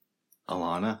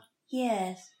Alana,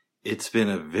 Yes. it's been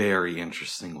a very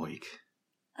interesting week.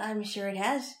 I'm sure it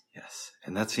has. Yes,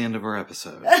 and that's the end of our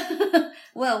episode.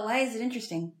 Well, why is it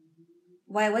interesting?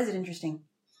 Why was it interesting?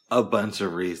 A bunch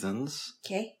of reasons.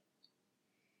 Okay.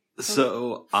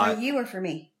 So, For you or for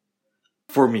me?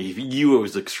 For me, you, it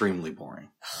was extremely boring.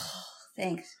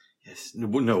 Thanks. Yes.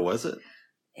 No, was it?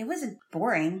 It wasn't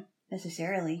boring,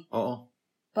 necessarily. Oh.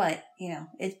 But,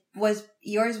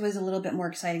 yours was a little bit more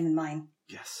exciting than mine.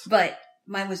 Yes. But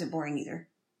mine wasn't boring either.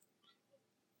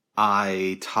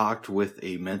 I talked with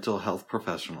a mental health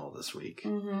professional this week.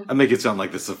 Mm-hmm. I make it sound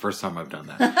like this is the first time I've done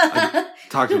that. I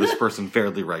talk to this person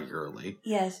fairly regularly.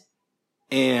 Yes.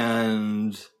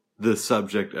 And the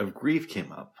subject of grief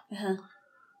came up. Uh-huh.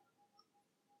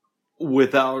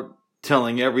 Without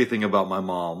telling everything about my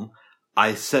mom,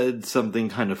 I said something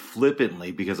kind of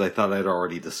flippantly because I thought I'd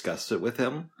already discussed it with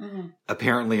him. Mm-hmm.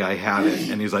 Apparently I hadn't.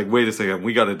 And he's like, wait a second,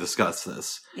 we got to discuss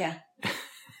this. Yeah.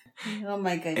 Oh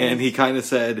my goodness. And he kind of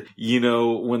said,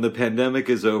 when the pandemic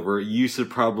is over, you should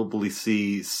probably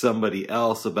see somebody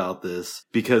else about this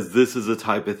because this is a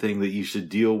type of thing that you should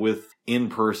deal with in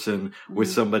person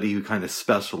with somebody who kind of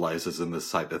specializes in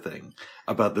this type of thing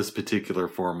about this particular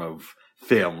form of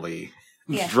family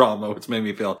drama, which made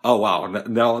me feel, oh wow,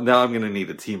 now I'm going to need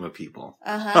a team of people.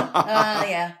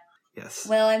 Yeah. Yes.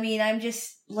 Well, I mean, I'm just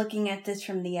looking at this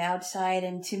from the outside,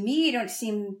 and to me, you don't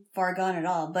seem far gone at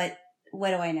all, but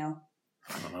what do I know?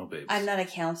 I don't know, babes. I'm not a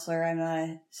counselor. I'm not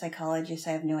a psychologist.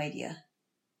 I have no idea.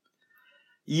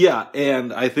 Yeah,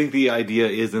 and I think the idea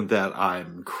isn't that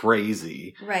I'm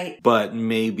crazy. Right. But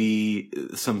maybe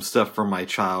some stuff from my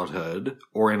childhood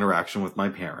or interaction with my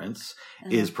parents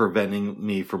is preventing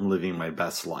me from living my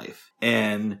best life.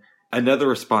 And another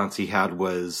response he had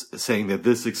was saying that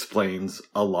this explains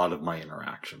a lot of my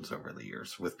interactions over the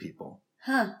years with people.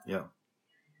 Huh. Yeah.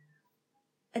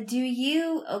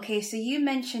 So you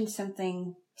mentioned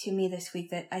something to me this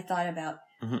week that I thought about.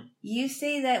 Mm-hmm. You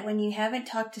say that when you haven't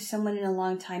talked to someone in a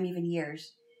long time, even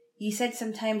years, you said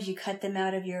sometimes you cut them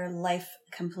out of your life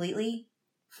completely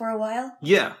for a while?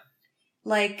 Yeah.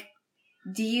 Like,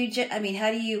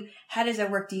 how does that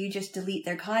work? Do you just delete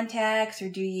their contacts or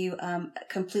do you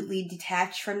completely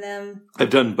detach from them?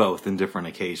 I've done both in different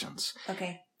occasions.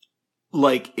 Okay.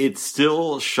 Like, it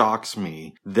still shocks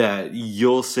me that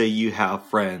you'll say you have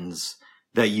friends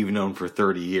that you've known for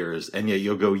 30 years, and yet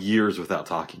you'll go years without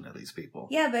talking to these people.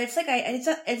 Yeah, but it's like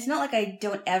it's not like I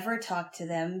don't ever talk to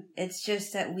them. It's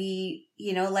just that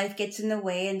life gets in the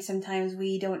way, and sometimes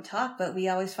we don't talk, but we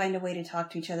always find a way to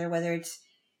talk to each other, whether it's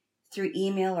through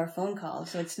email or phone calls.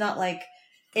 So it's not like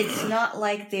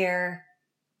they're,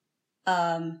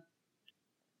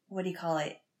 what do you call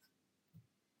it?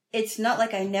 It's not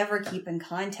like I never keep in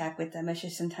contact with them. It's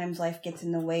just sometimes life gets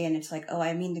in the way and it's like, oh,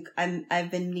 I've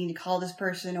been meaning to call this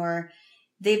person or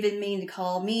they've been meaning to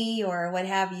call me or what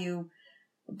have you.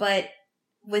 But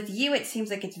with you, it seems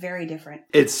like it's very different.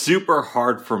 It's super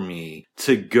hard for me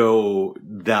to go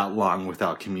that long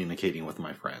without communicating with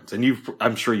my friends. And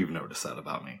I'm sure you've noticed that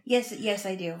about me. Yes,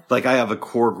 I do. Like I have a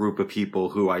core group of people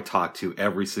who I talk to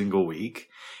every single week.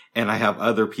 And I have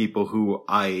other people who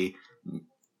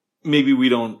maybe we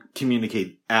don't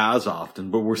communicate as often,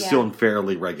 but we're still in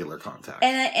fairly regular contact.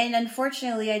 And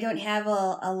unfortunately, I don't have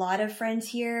a lot of friends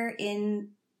here in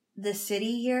the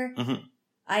city here. Mm-hmm.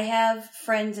 I have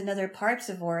friends in other parts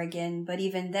of Oregon, but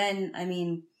even then, I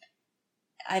mean,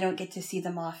 I don't get to see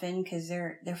them often because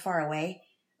they're far away.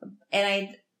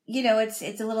 And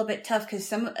it's a little bit tough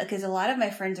because a lot of my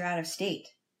friends are out of state.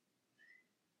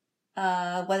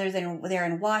 Whether they're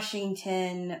in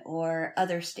Washington or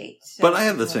other states. So but I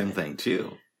have the same thing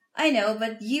too. I know,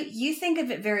 but you think of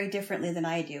it very differently than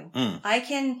I do. Mm.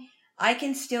 I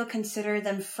can still consider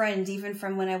them friends even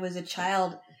from when I was a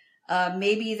child.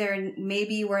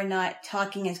 Maybe we're not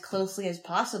talking as closely as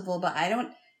possible, but I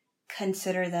don't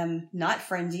consider them not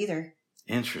friends either.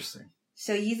 Interesting.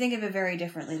 So you think of it very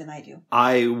differently than I do.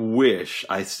 I wish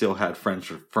I still had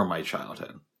friends from my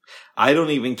childhood. I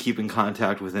don't even keep in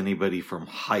contact with anybody from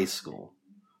high school.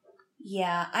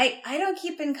 Yeah, I don't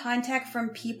keep in contact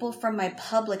from people from my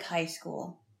public high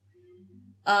school.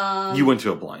 You went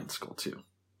to a blind school too.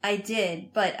 I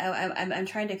did, but I'm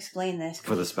trying to explain this.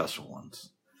 For the special ones.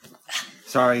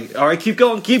 Sorry. All right, keep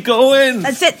going.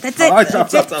 That's it. That's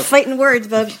it. Fighting words,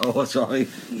 Bubs. Oh, sorry.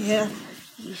 Yeah,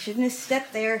 you shouldn't have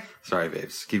stepped there. Sorry,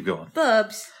 babes. Keep going.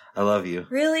 Bubs. I love you.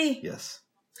 Really? Yes.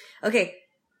 Okay.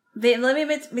 Let me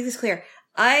make this clear.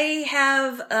 I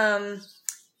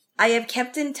I have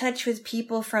kept in touch with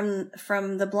people from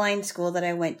the blind school that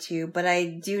I went to, but I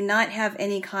do not have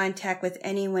any contact with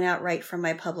anyone outright from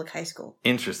my public high school.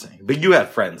 Interesting. But you had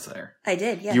friends there. I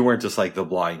did, yeah. You weren't just like the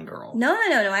blind girl. No.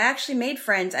 I actually made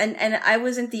friends, and I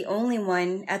wasn't the only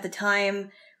one. At the time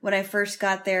when I first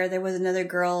got there, there was another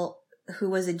girl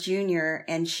who was a junior,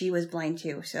 and she was blind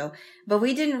too. So, but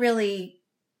we didn't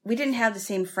have the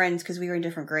same friends because we were in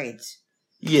different grades.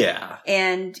 Yeah.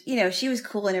 And, you know, she was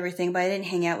cool and everything, but I didn't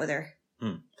hang out with her.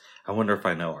 I wonder if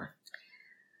I know her.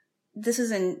 This is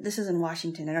in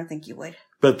Washington. I don't think you would.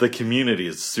 But the community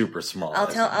is super small. I'll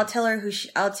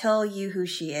tell you who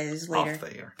she is later.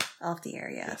 Off the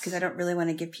air, yeah. Because Yes. I don't really want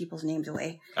to give people's names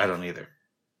away. I don't either.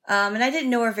 And I didn't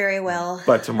know her very well.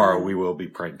 But tomorrow we will be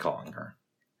prank calling her.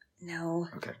 No.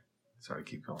 Okay. Sorry,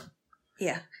 keep going.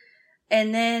 Yeah.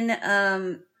 And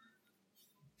then,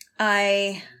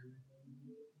 I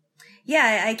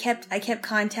kept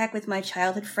contact with my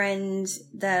childhood friends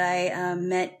that I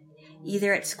met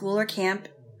either at school or camp.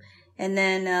 And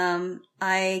then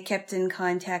I kept in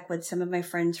contact with some of my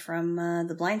friends from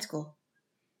the blind school.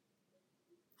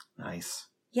 Nice.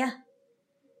 Yeah.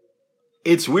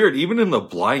 It's weird. Even in the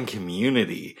blind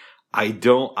community, I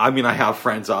have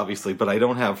friends, obviously, but I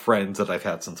don't have friends that I've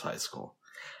had since high school.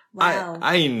 Wow.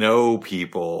 I know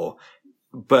people,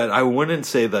 but I wouldn't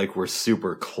say like we're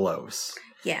super close.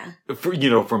 Yeah.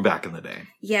 From back in the day.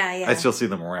 Yeah. I still see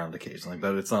them around occasionally,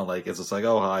 but it's not like it's just like,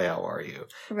 oh, hi, how are you?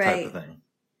 Right. Type of thing.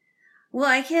 Well,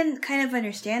 I can kind of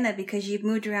understand that because you've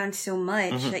moved around so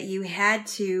much that you had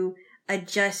to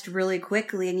adjust really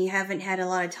quickly and you haven't had a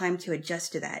lot of time to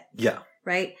adjust to that. Yeah.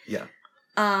 Right? Yeah.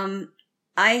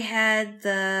 I had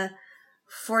the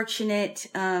fortunate,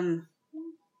 the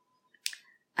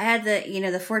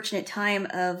fortunate time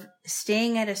of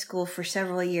staying at a school for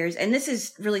several years. And this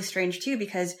is really strange too,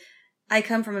 because I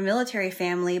come from a military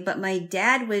family, but my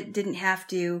dad didn't have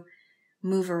to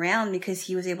move around because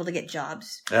he was able to get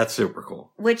jobs. That's super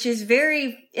cool. Which is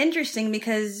very interesting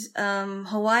because,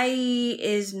 Hawaii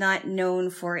is not known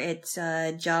for its,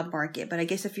 job market. But I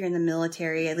guess if you're in the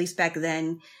military, at least back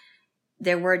then,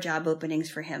 there were job openings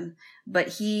for him. But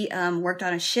he, worked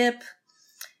on a ship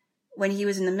when he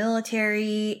was in the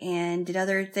military and did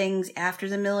other things after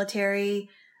the military.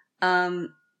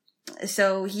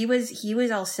 So he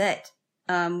was all set.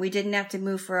 We didn't have to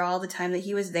move for all the time that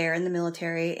he was there in the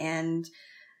military. And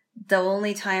the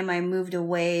only time I moved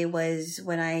away was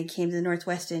when I came to the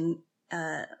Northwest in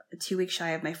 2 weeks shy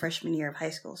of my freshman year of high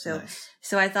school. So, Nice.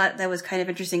 So I thought that was kind of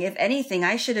interesting. If anything,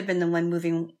 I should have been the one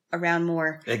moving around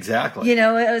more. Exactly.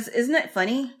 Isn't that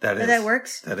funny? That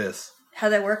works? That is. How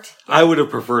that worked? I would have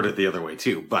preferred it the other way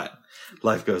too, but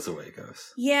life goes the way it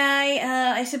goes.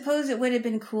 Yeah, I suppose it would have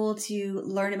been cool to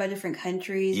learn about different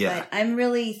countries, but I'm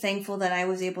really thankful that I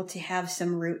was able to have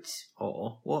some roots.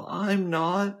 Oh, well, I'm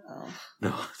not. Oh.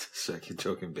 No, just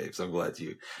joking, babes. I'm glad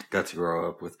you got to grow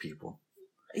up with people.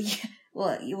 Yeah,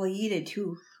 well, you did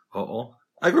too. Oh,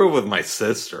 I grew up with my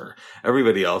sister.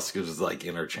 Everybody else was like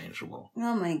interchangeable.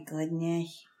 Oh my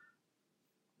goodness.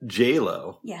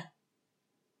 J-Lo. Yeah.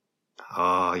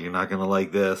 Oh, you're not gonna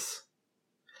like this.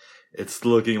 It's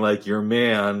looking like your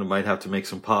man might have to make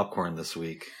some popcorn this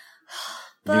week.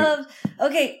 Bub,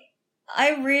 okay,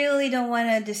 I really don't want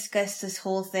to discuss this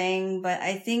whole thing, but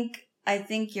I think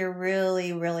you're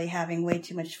really, really having way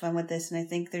too much fun with this, and I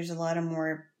think there's a lot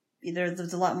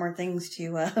more things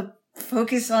to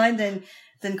focus on than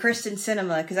Kristen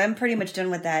Cinema, because I'm pretty much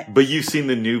done with that. But you've seen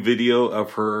the new video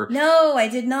of her? No, I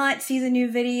did not see the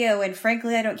new video, and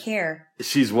frankly, I don't care.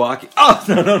 She's walking. Oh,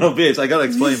 no, bitch. I gotta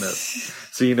explain this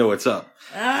so you know what's up.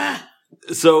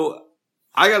 So,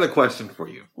 I got a question for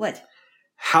you. What?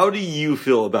 How do you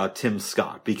feel about Tim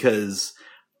Scott? Because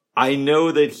I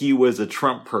know that he was a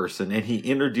Trump person and he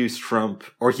introduced Trump,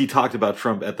 or he talked about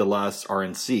Trump at the last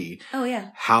RNC. Oh,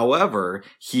 yeah. However,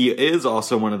 he is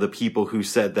also one of the people who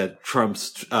said that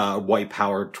Trump's white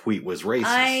power tweet was racist.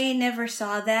 I never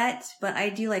saw that, but I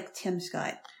do like Tim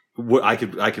Scott. I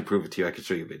could prove it to you. I could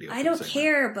show you a video. I don't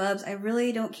care, Bubs. I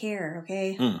really don't care,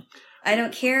 okay? I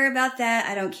don't care about that.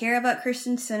 I don't care about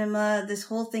Kristen Cinema. This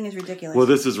whole thing is ridiculous. Well,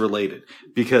 this is related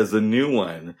because the new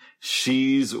one,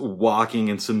 she's walking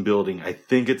in some building. I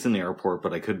think it's an airport,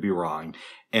 but I could be wrong.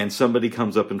 And somebody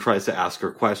comes up and tries to ask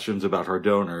her questions about her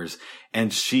donors.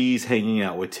 And she's hanging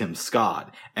out with Tim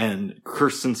Scott. And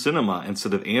Kristen Cinema,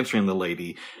 instead of answering the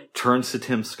lady, turns to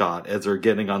Tim Scott as they're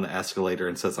getting on the escalator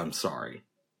and says, "I'm sorry."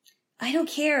 I don't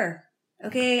care.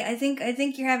 Okay, I think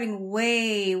you're having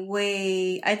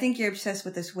I think you're obsessed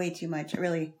with this way too much,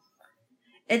 really.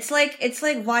 It's like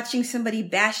watching somebody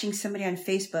bashing somebody on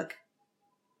Facebook.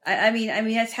 I mean,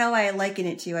 that's how I liken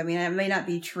it to. I mean, it may not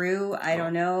be true. I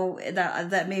don't know.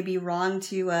 That may be wrong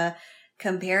to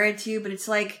compare it to, but it's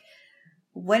like,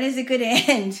 when is it going to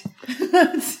end?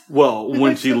 Well,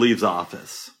 when she leaves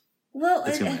office. Well,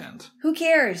 it's going to end. Who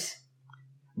cares?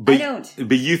 But, I don't.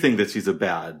 But you think that she's a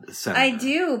bad senator. I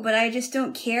do, but I just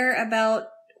don't care about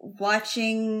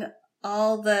watching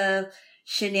all the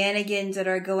shenanigans that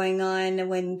are going on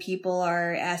when people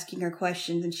are asking her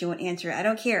questions and she won't answer. I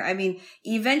don't care. I mean,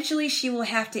 eventually she will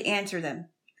have to answer them.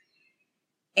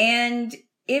 And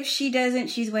if she doesn't,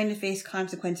 she's going to face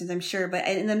consequences, I'm sure. But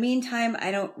in the meantime,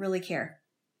 I don't really care.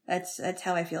 That's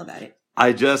how I feel about it.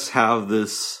 I just have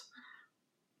this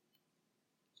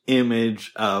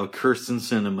image of Kyrsten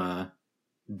Sinema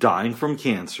dying from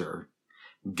cancer,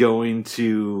 going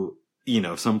to,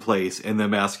 some place and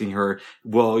them asking her,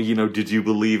 well, did you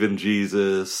believe in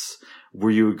Jesus?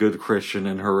 Were you a good Christian?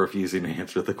 And her refusing to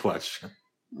answer the question.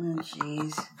 Oh,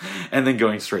 jeez. And then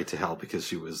going straight to hell because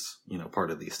she was,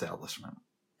 part of the establishment.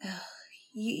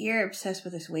 You're obsessed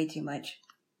with this way too much.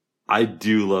 I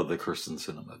do love the Kyrsten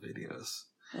Sinema videos.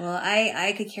 Well,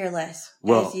 I could care less.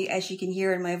 Well, as you can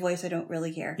hear in my voice, I don't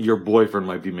really care. Your boyfriend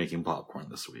might be making popcorn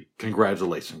this week.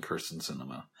 Congratulations, Kyrsten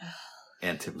Sinema.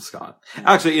 And Tim Scott.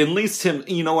 Actually, at least Tim,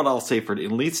 you know what I'll say for it?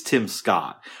 At least Tim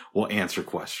Scott will answer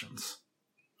questions.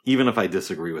 Even if I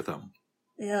disagree with him.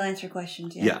 He'll answer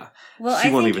questions, yeah. Yeah. Well,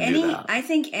 I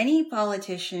think any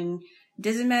politician,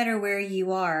 doesn't matter where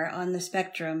you are on the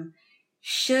spectrum,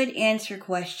 should answer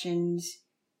questions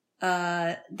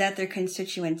that their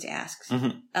constituents asks.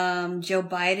 Mm-hmm. Joe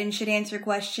Biden should answer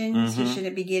questions. Mm-hmm. He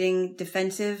shouldn't be getting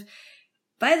defensive.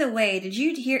 By the way, did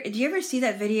you ever see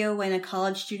that video when a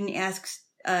college student asks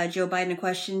Joe Biden a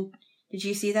question? Did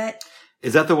you see that?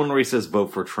 Is that the one where he says,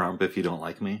 vote for Trump if you don't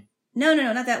like me? No,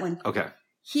 not that one. Okay.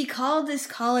 He called this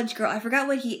college girl, I forgot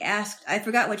what he asked, I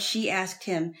forgot what she asked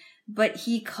him, but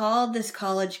he called this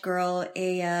college girl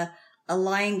a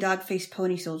lying dog-faced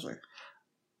pony soldier.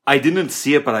 I didn't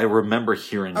see it, but I remember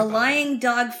hearing about it. A lying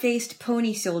dog-faced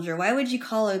pony soldier. Why would you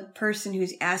call a person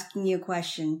who's asking you a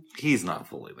question? He's not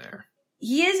fully there.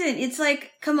 He isn't. It's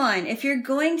like, come on, if you're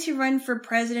going to run for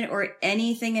president or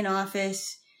anything in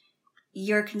office,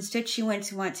 your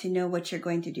constituents want to know what you're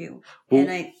going to do.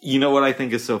 Well, you know what I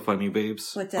think is so funny,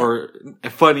 babes? What's that? Or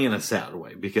funny in a sad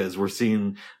way, because we're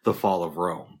seeing the fall of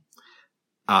Rome.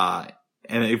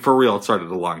 And for real, it started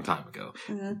a long time ago.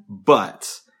 Mm-hmm.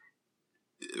 But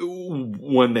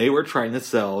when they were trying to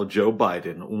sell Joe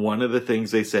Biden, one of the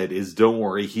things they said is, don't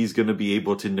worry, he's going to be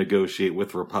able to negotiate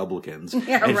with Republicans.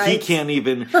 Yeah, and right. He can't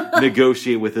even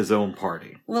negotiate with his own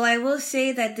party. Well, I will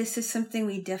say that this is something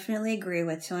we definitely agree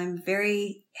with. So I'm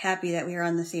very happy that we are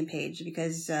on the same page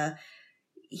because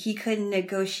he couldn't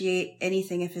negotiate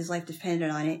anything if his life depended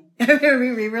on it.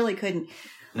 We really couldn't.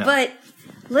 No. But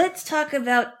let's talk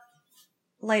about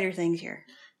lighter things here.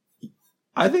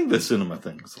 I think the cinema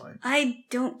thing is light. I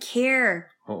don't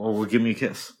care. Oh, well, give me a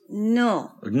kiss.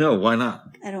 No. No, why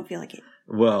not? I don't feel like it.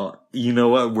 Well, you know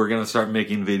what? We're going to start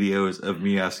making videos of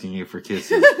me asking you for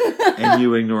kisses and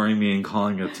you ignoring me and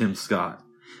calling up Tim Scott.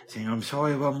 Saying, I'm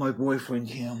sorry about my boyfriend,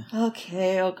 Tim.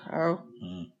 Okay.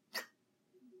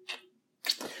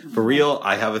 For real,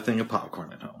 I have a thing of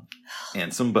popcorn at home.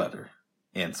 And some butter.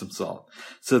 And some salt.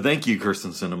 So thank you,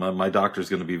 Kyrsten Sinema. My doctor's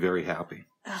going to be very happy.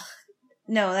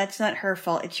 No, that's not her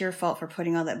fault. It's your fault for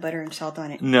putting all that butter and salt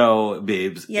on it. No,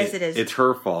 babes. Yes, it is. It's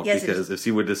her fault yes, because if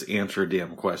she would just answer a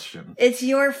damn question. It's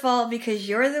your fault because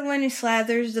you're the one who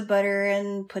slathers the butter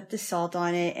and put the salt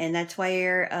on it, and that's why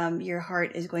your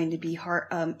heart is going to be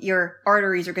your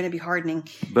arteries are going to be hardening.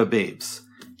 But babes,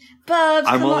 Bubs,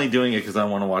 I'm only doing it because I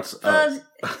want to watch. Bubs,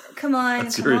 come on,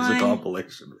 a series of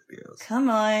compilation videos. Come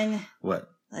on. What?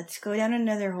 Let's go down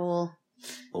another hole.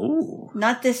 Oh,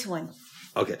 not this one.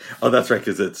 Okay. Oh, that's right,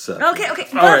 because it's... Okay. All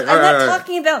right, I'm not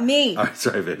talking about me. All right,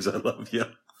 sorry, babes. I love you.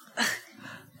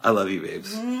 I love you,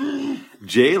 babes.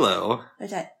 J-Lo.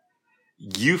 What's that?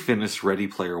 You finished Ready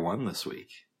Player One this week.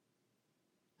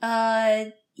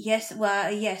 Yes.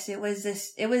 Well, yes, it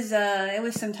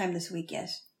was sometime this week,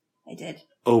 yes. I did.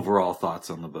 Overall thoughts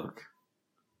on the book?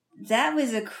 That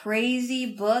was a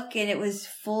crazy book, and it was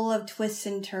full of twists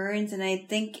and turns, and I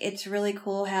think it's really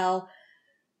cool how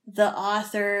the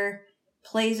author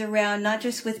plays around not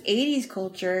just with 80s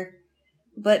culture,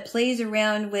 but plays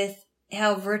around with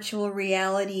how virtual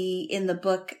reality in the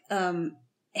book,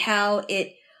 how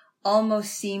it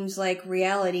almost seems like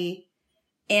reality.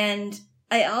 And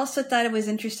I also thought it was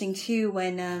interesting too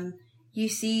when you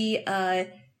see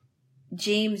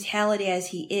James Halliday as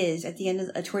he is at the end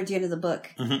of towards the end of the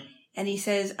book. Mm-hmm. And he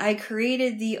says, I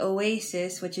created the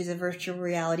Oasis, which is a virtual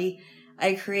reality.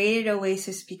 I created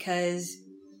Oasis because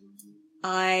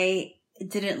I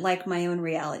didn't like my own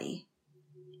reality.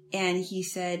 And he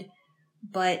said,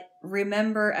 but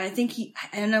remember, I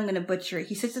know I'm going to butcher it.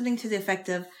 He said something to the effect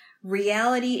of,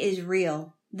 reality is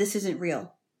real. This isn't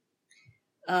real.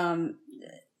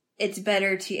 It's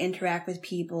better to interact with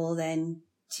people than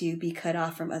to be cut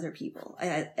off from other people.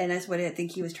 And that's what I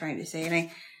think he was trying to say. And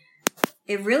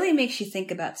it really makes you think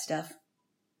about stuff.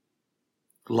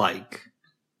 Like?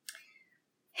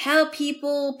 How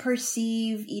people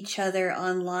perceive each other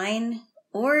online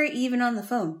or even on the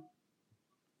phone.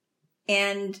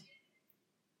 And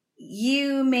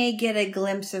you may get a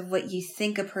glimpse of what you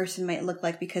think a person might look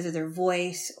like because of their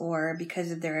voice or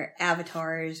because of their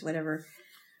avatars, whatever.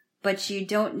 But you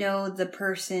don't know the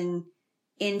person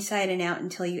inside and out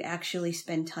until you actually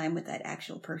spend time with that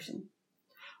actual person.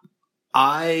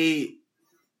 I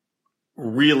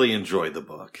really enjoyed the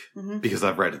book because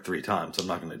I've read it 3 times. I'm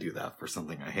not going to do that for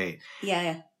something I hate.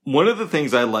 Yeah. One of the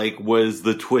things I like was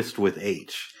the twist with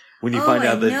H. When you find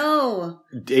out that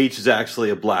H is actually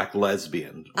a black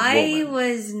lesbian woman. I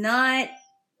was not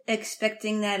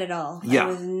expecting that at all. Yeah. I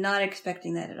was not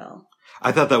expecting that at all.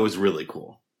 I thought that was really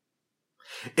cool.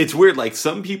 It's weird, like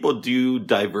some people do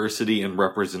diversity and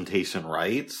representation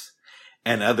rights,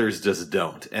 and others just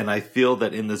don't. And I feel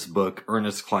that in this book,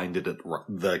 Ernest Cline did it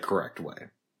the correct way.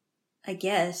 I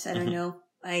guess. I don't know.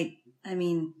 I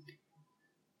mean,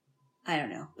 I don't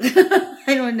know.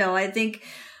 I don't know. I think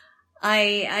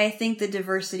the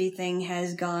diversity thing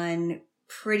has gone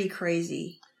pretty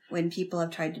crazy when people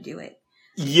have tried to do it.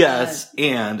 Yes,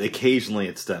 and occasionally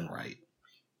it's done right.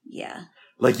 Yeah.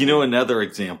 Like, another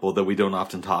example that we don't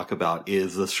often talk about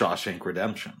is the Shawshank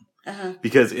Redemption. Uh-huh.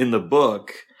 Because in the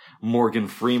book, Morgan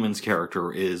Freeman's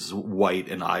character is white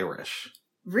and Irish.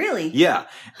 Really? Yeah.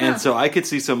 And so I could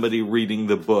see somebody reading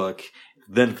the book,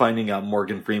 then finding out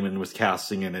Morgan Freeman was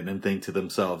casting in it and think to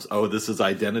themselves, oh, this is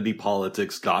identity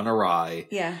politics gone awry.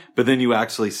 Yeah. But then you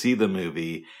actually see the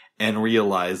movie and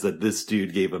realize that this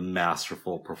dude gave a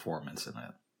masterful performance in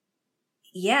it.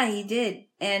 Yeah, he did.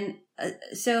 And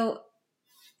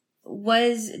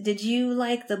did you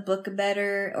like the book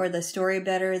better or the story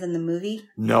better than the movie?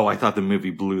 No, I thought the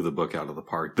movie blew the book out of the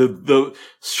park. The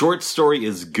short story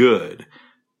is good,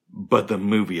 but the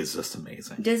movie is just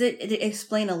amazing. Does it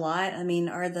explain a lot? I mean,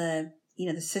 are the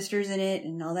sisters in it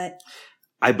and all that?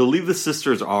 I believe the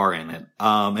sisters are in it.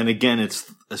 And again,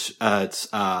 it's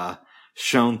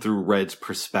shown through Red's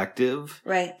perspective.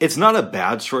 Right. It's not a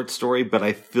bad short story, but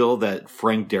I feel that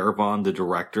Frank Darabont, the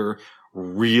director,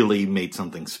 really made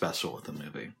something special with the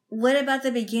movie. What about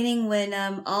the beginning when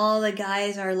all the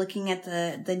guys are looking at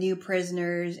the new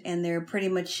prisoners and they're pretty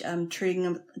much treating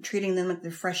them like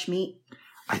they're fresh meat?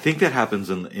 I think that happens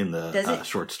in the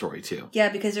short story too. Yeah,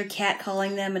 because they're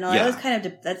catcalling them and all. Yeah.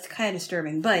 That's kind of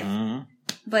disturbing. But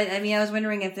I mean, I was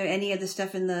wondering if any of the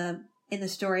stuff in the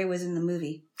story was in the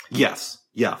movie. Yes,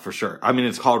 yeah, for sure. I mean,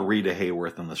 it's called Rita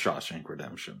Hayworth and the Shawshank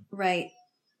Redemption. Right.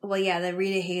 Well, yeah, the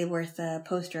Rita Hayworth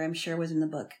poster, I'm sure, was in the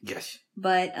book. Yes.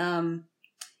 But,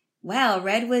 wow,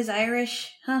 Red was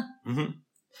Irish? Huh.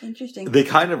 Mm-hmm. Interesting. They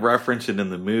kind of reference it in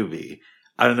the movie.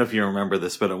 I don't know if you remember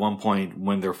this, but at one point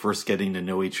when they're first getting to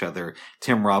know each other,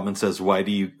 Tim Robbins says, why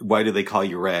do they call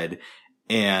you Red?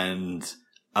 And,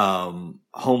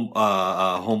 homeboy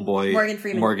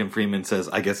Morgan Freeman says,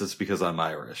 I guess it's because I'm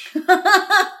Irish.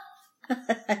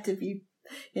 That had to be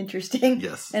interesting.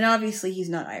 Yes. And obviously he's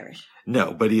not Irish.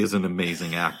 No, but he is an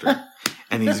amazing actor.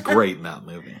 And he's great in that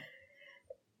movie.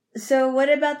 So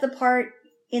what about the part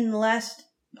in the last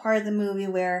part of the movie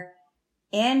where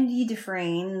Andy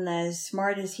Dufresne, as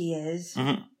smart as he is,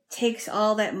 takes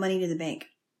all that money to the bank?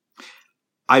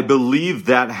 I believe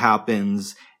that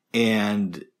happens,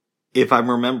 and if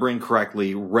I'm remembering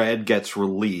correctly, Red gets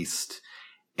released,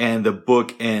 and the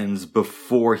book ends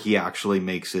before he actually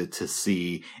makes it to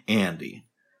see Andy.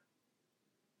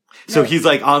 So he's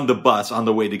like on the bus on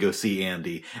the way to go see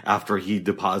Andy after he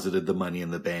deposited the money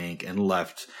in the bank and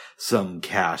left some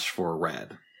cash for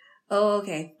Red. Oh,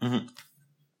 okay. Mm-hmm.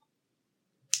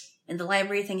 And the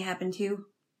library thing happened too?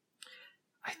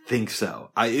 I think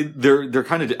so. They're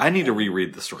kind of. I need to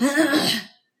reread the story.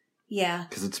 Yeah,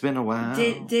 because it's been a while.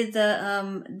 Did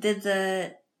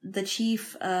the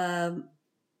chief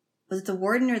was it the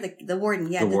warden or the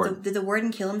warden? Yeah, did the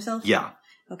warden kill himself? Yeah.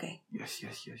 Okay. Yes.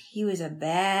 He was a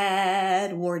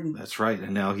bad warden. That's right,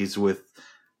 and now he's with,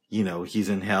 he's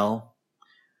in hell,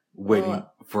 waiting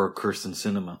for Kirsten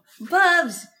Sinema.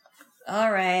 Bubs.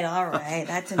 All right.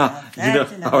 That's enough.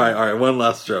 That's enough. All right. One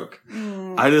last joke.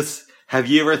 Have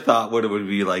you ever thought what it would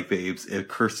be like, babes, if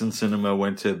Kirsten Cinema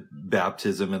went to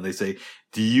baptism and they say,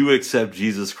 do you accept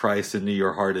Jesus Christ into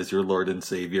your heart as your Lord and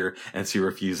Savior? And she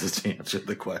refuses to answer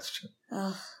the question.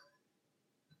 Oh.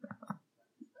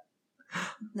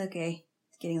 Okay.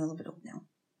 It's getting a little bit old now.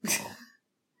 Oh.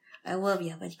 I love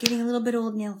you, but it's getting a little bit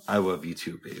old now. I love you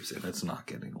too, babes, and it's not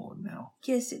getting old now.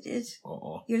 Yes, it is.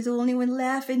 Uh-oh. You're the only one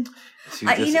laughing. So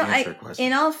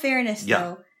in all fairness,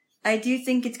 though, I do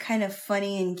think it's kind of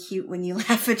funny and cute when you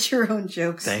laugh at your own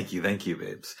jokes. Thank you,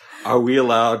 babes. Are we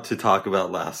allowed to talk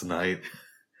about last night?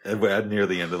 Near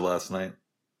the end of last night?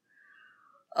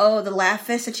 Oh, the laugh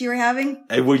fest that you were having?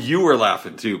 Well, you were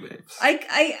laughing too, babes.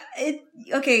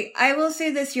 Okay, I will say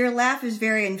this. Your laugh is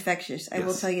very infectious. I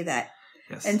will tell you that.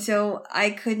 Yes. And so I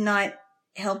could not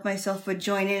help myself but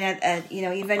join in at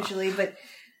eventually, but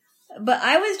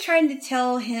I was trying to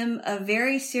tell him a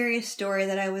very serious story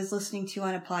that I was listening to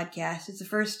on a podcast. It's the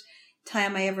first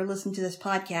time I ever listened to this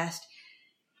podcast.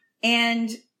 And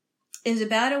it was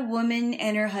about a woman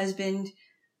and her husband.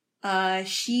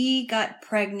 She got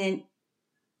pregnant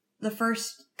the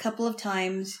first couple of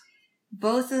times.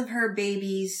 Both of her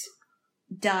babies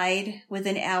died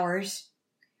within hours.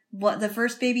 The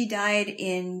first baby died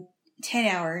in 10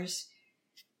 hours.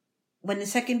 When the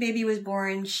second baby was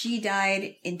born, she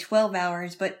died in 12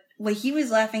 hours. But what he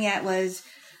was laughing at was,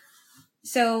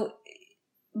 so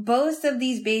both of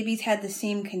these babies had the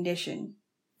same condition.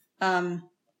 I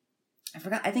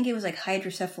forgot, I think it was like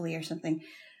hydrocephaly or something,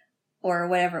 or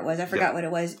whatever it was. I forgot what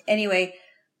it was. Anyway,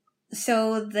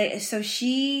 so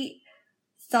she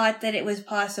thought that it was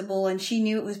possible, and she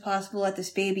knew it was possible that this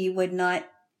baby would not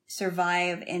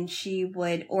survive, and she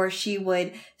would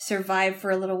survive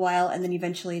for a little while and then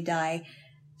eventually die.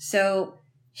 So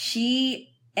she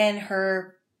and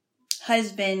her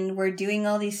husband were doing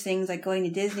all these things, like going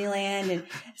to Disneyland and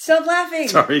stop laughing.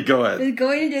 Sorry, go ahead.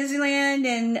 Going to Disneyland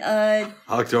and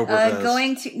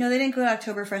Oktoberfest. No, they didn't go to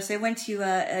Oktoberfest. They went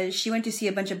to she went to see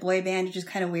a bunch of boy band, which is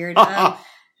kind of weird.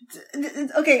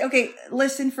 Okay,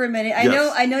 listen for a minute.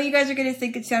 I know you guys are going to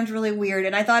think it sounds really weird,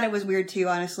 and I thought it was weird too,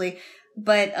 honestly.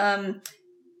 But,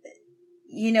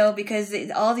 because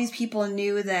all these people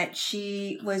knew that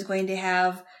she was going to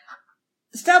have...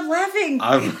 Stop laughing!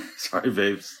 I'm sorry,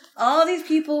 babes. All these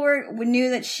people knew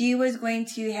that she was going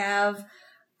to have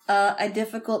a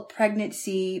difficult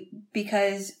pregnancy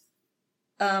because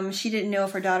she didn't know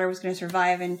if her daughter was going to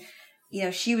survive. And,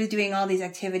 she was doing all these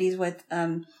activities with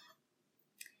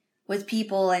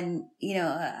people and,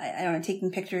 I don't know,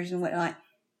 taking pictures and whatnot.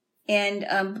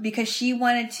 And because she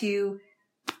wanted to,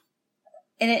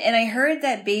 and I heard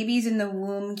that babies in the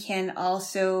womb can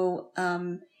also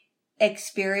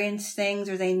experience things,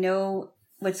 or they know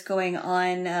what's going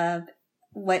on,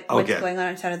 what's going on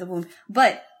inside of the womb.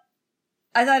 But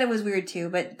I thought it was weird too.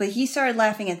 But he started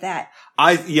laughing at that.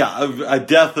 A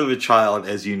death of a child,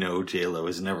 as you know, J-Lo,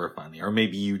 is never funny. Or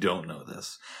maybe you don't know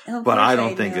this, but I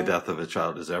don't think a death of a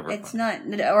child is ever. It's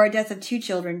funny. Not, or a death of two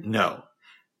children. No,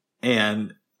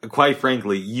 quite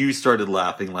frankly, you started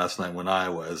laughing last night when I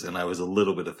was a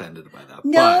little bit offended by that.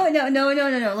 No.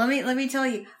 Let me tell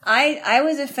you. I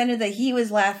was offended that he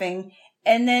was laughing,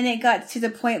 and then it got to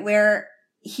the point where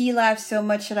he laughed so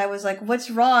much that I was like, what's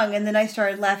wrong? And then I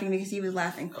started laughing because he was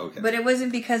laughing. Okay. But it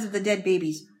wasn't because of the dead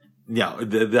babies. Yeah,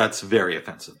 that's very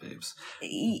offensive, babes.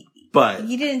 But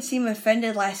you didn't seem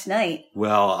offended last night.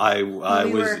 Well, I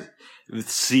was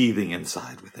seething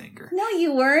inside with anger. No,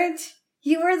 you weren't.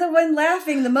 You were the one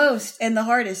laughing the most and the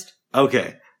hardest.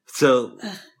 Okay. So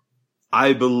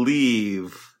I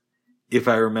believe, if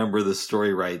I remember the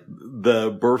story right,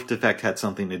 the birth defect had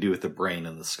something to do with the brain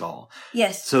and the skull.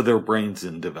 Yes. So their brains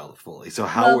didn't develop fully. So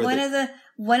how were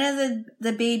one of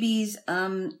the babies,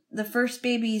 the first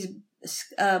baby's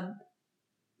skull,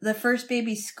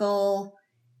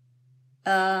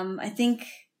 I think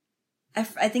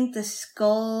the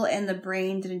skull and the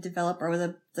brain didn't develop, or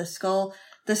the skull,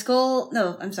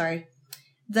 no, I'm sorry.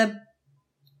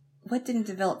 What didn't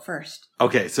develop first?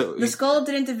 Okay, so the skull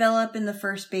didn't develop in the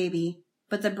first baby,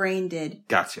 but the brain did.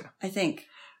 Gotcha. I think.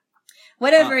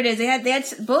 Whatever it is, they had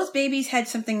both babies had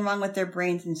something wrong with their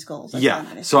brains and skulls.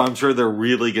 So I'm sure they're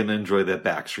really going to enjoy that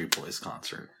Backstreet Boys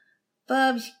concert.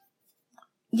 Bubs.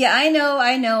 Yeah, I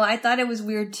know. I thought it was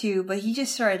weird too, but he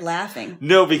just started laughing.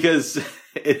 No, because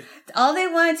all they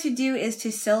wanted to do is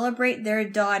to celebrate their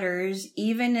daughters,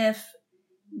 even if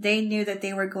they knew that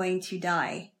they were going to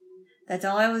die. That's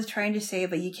all I was trying to say,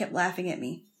 but you kept laughing at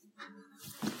me.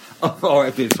 Oh, all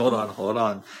right, bitch. Hold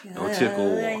on. No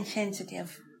tickle.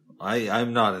 Insensitive.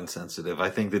 I'm not insensitive. I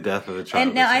think the death of a child.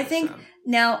 And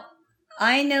now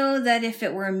I know that if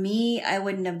it were me, I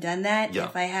wouldn't have done that. Yeah.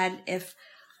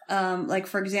 like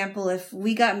for example, if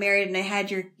we got married and I had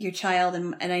your child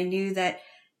and I knew that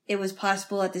it was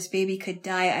possible that this baby could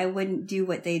die, I wouldn't do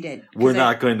what they did. We're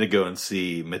not going to go and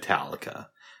see Metallica.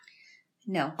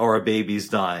 No. Or a baby's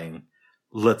dying.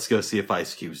 Let's go see if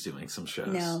Ice Cube's doing some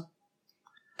shows. No.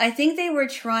 I think they were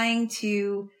trying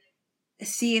to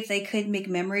see if they could make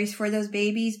memories for those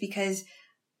babies, because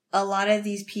a lot of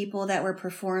these people that were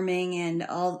performing and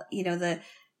all,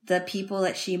 the people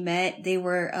that she met, they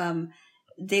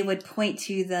would point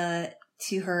to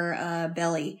her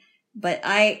belly. But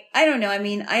I don't know. I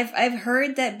mean, I've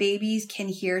heard that babies can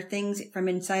hear things from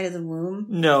inside of the womb.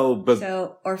 No, but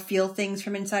or feel things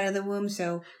from inside of the womb.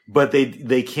 So, but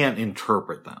they can't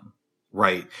interpret them,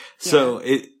 right? Yeah. So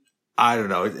I don't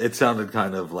know. It sounded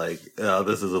kind of like,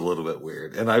 this is a little bit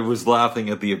weird. And I was laughing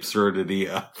at the absurdity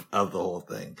of the whole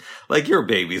thing. Like, your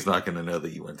baby's not going to know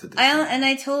that you went to Disney. And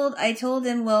I told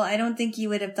him, well, I don't think you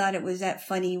would have thought it was that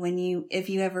funny if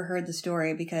you ever heard the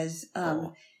story, because, I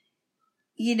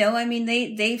mean,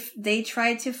 they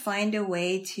tried to find a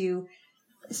way to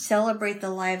celebrate the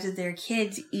lives of their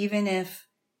kids, even if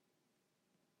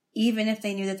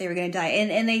they knew that they were going to die.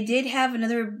 And they did have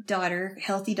another daughter,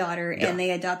 healthy daughter, yeah. And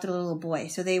they adopted a little boy.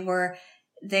 So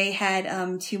they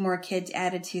had 2 more kids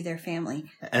added to their family.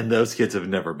 And those kids have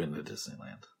never been to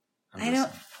Disneyland.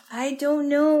 I don't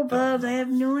know, Bubs. I have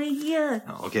no idea.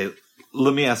 Oh, okay.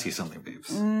 Let me ask you something,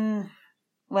 babes.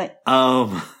 What?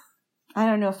 I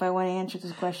don't know if I want to answer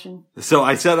this question. So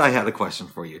I said I had a question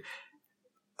for you.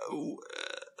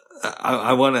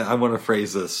 I want to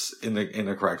phrase this in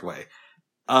the correct way.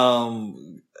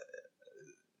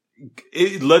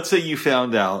 Let's say you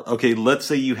found out, okay, let's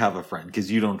say you have a friend,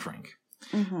 because you don't drink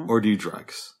or do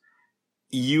drugs.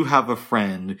 You have a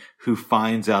friend who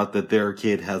finds out that their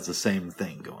kid has the same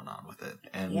thing going on with it.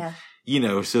 And,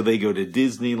 so they go to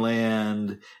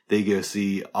Disneyland, they go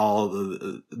see all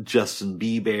the Justin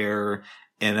Bieber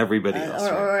and everybody else.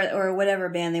 Or whatever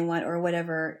band they want, or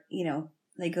whatever,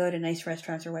 they go to nice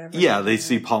restaurants or whatever. Yeah, they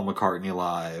see Paul McCartney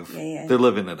live. Yeah. They're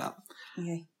living it up.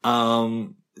 Okay.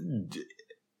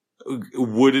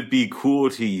 Would it be cool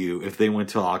to you if they went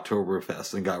to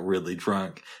Oktoberfest and got really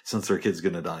drunk, since their kid's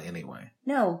going to die anyway?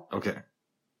 No. Okay.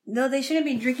 No, they shouldn't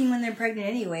be drinking when they're pregnant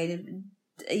anyway.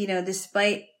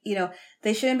 Despite,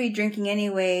 they shouldn't be drinking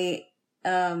anyway,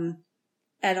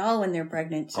 at all when they're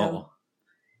pregnant. So,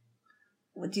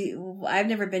 I've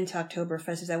never been to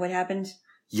Oktoberfest. Is that what happens?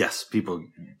 Yes, people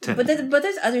tend But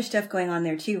there's other stuff going on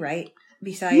there too, right?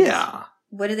 Besides. Yeah.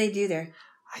 What do they do there?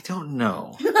 I don't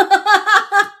know.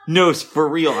 No, for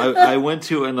real. I went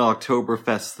to an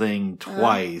Oktoberfest thing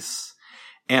twice,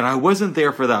 and I wasn't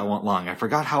there for that long. I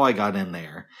forgot how I got in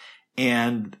there.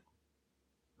 And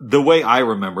the way I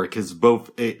remember it, because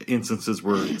both instances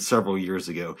were several years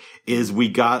ago, is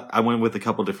I went with a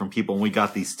couple different people, and we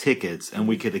got these tickets, and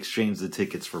we could exchange the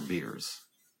tickets for beers.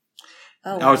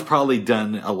 Oh, wow. I was probably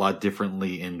done a lot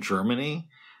differently in Germany.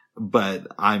 But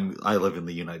I live in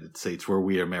the United States, where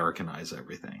we Americanize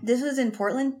everything. This was in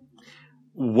Portland?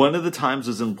 One of the times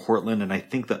was in Portland, and I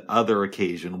think the other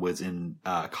occasion was in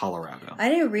Colorado. I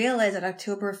didn't realize that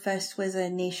Oktoberfest was a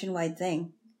nationwide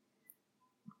thing.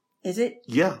 Is it?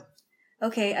 Yeah.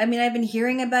 Okay. I mean, I've been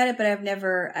hearing about it, but I've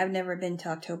never been to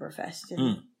Oktoberfest.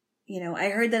 And, I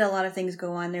heard that a lot of things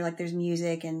go on there, like there's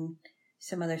music and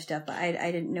some other stuff, but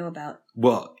I didn't know about.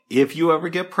 Well, if you ever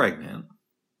get pregnant.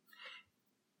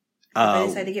 If I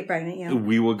decide to get pregnant, yeah.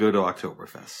 We will go to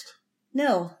Oktoberfest.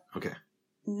 No. Okay.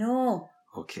 No.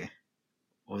 Okay.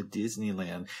 Well,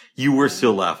 Disneyland. You were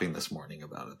still laughing this morning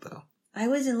about it, though. I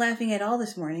wasn't laughing at all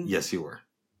this morning. Yes, you were.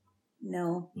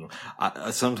 No.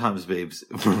 Sometimes, babes,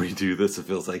 when we do this, it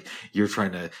feels like you're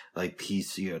trying to,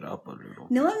 PC it up a little.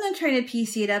 No, I'm not trying to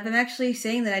PC it up. I'm actually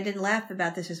saying that I didn't laugh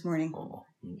about this morning. Oh.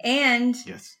 And...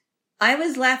 Yes. I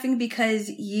was laughing because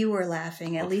you were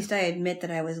laughing. At least I admit that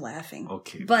I was laughing.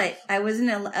 Okay. But I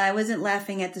wasn't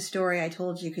laughing at the story I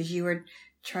told you, because you were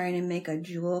trying to make a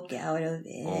joke out of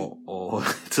it. Oh,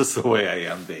 just the way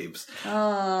I am, babes.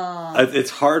 Oh.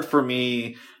 It's hard for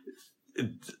me.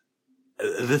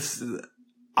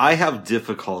 I have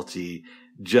difficulty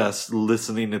just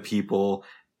listening to people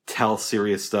tell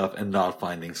serious stuff and not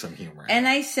finding some humor. And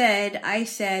I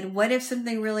said, what if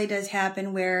something really does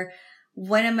happen where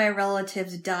one of my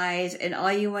relatives dies and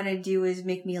all you want to do is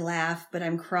make me laugh, but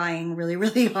I'm crying really,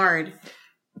 really hard?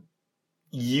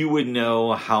 You would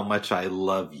know how much I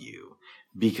love you,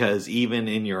 because even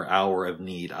in your hour of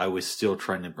need, I was still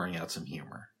trying to bring out some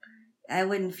humor. I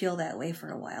wouldn't feel that way for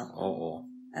a while. Oh.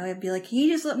 I would be like, can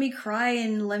you just let me cry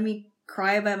and let me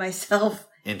cry by myself?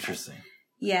 Interesting.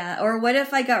 Yeah. Or what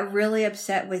if I got really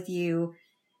upset with you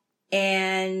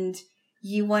and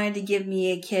you wanted to give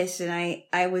me a kiss and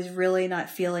I was really not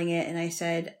feeling it. And I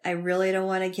said, I really don't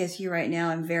want to kiss you right now.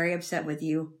 I'm very upset with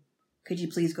you. Could you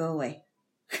please go away?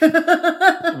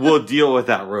 We'll deal with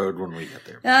that road when we get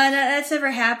there. That's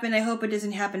never happened. I hope it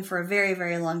doesn't happen for a very,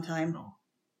 very long time.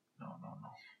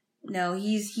 No,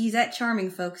 he's that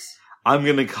charming, folks. I'm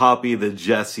going to copy the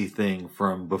Jesse thing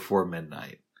from Before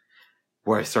Midnight,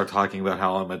 where I start talking about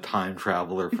how I'm a time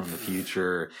traveler from the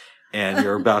future. And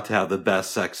you're about to have the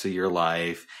best sex of your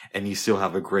life, and you still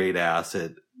have a great ass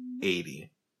at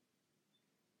 80.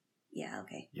 Yeah,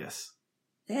 okay. Yes.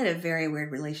 They had a very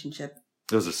weird relationship.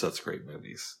 Those are such great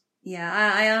movies. Yeah,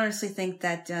 I honestly think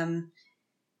that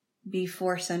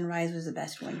Before Sunrise was the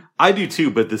best one. I do too,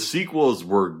 but the sequels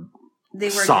were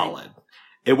solid. Good.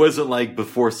 It wasn't like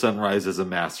Before Sunrise is a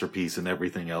masterpiece and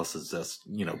everything else is just,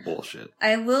 bullshit.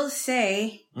 I will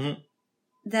say... Mm-hmm.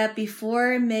 That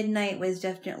Before Midnight was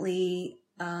definitely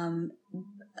a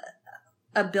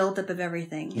buildup of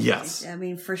everything. Yes. I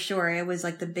mean, for sure. It was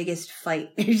like the biggest fight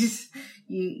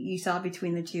you saw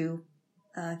between the two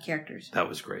characters. That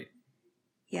was great.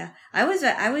 Yeah. I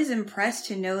was impressed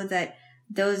to know that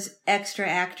those extra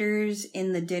actors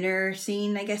in the dinner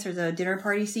scene, I guess, or the dinner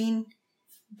party scene,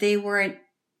 they weren't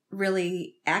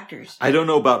really actors. I don't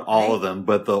know about all of them,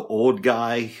 but the old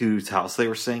guy whose house they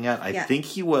were staying at, I think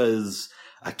he was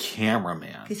a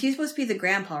cameraman. Because he was supposed to be the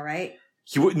grandpa, right?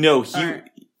 Or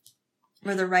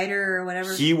the writer or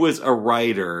whatever. He was a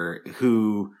writer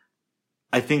who,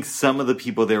 I think some of the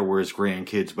people there were his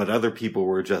grandkids, but other people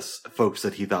were just folks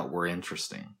that he thought were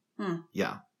interesting.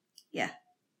 Yeah. Yeah.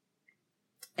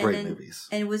 Great movies.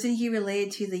 And wasn't he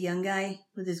related to the young guy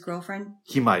with his girlfriend?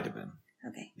 He might have been.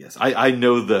 Okay. Yes. I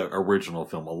know the original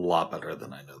film a lot better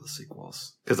than I know the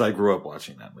sequels. Because I grew up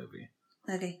watching that movie.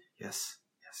 Okay. Yes.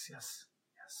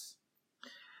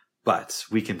 But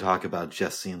we can talk about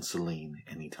Jesse and Celine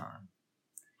anytime.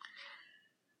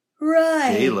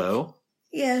 Right. J-Lo.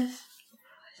 Yes.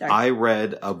 Sorry. I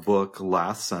read a book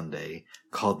last Sunday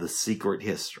called The Secret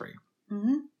History.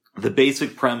 Mm-hmm. The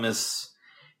basic premise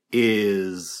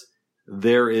is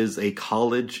there is a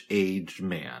college-aged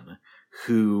man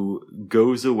who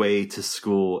goes away to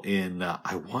school in,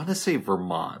 I want to say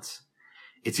Vermont.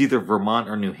 It's either Vermont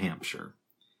or New Hampshire.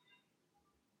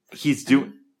 He's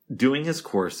doing his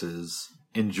courses,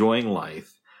 enjoying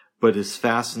life, but is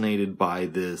fascinated by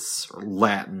this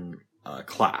Latin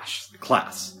class.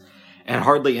 And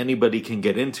hardly anybody can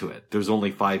get into it. There's only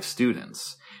 5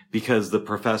 students because the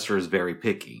professor is very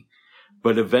picky.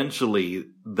 But eventually,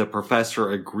 the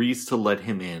professor agrees to let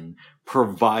him in,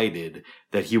 provided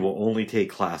that he will only take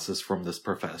classes from this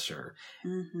professor.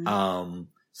 Mm-hmm.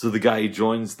 So the guy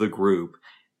joins the group,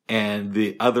 and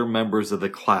the other members of the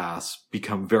class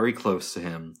become very close to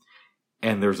him.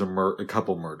 And there's a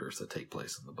couple murders that take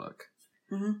place in the book.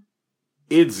 Mm-hmm.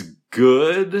 It's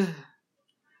good,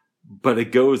 but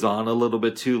it goes on a little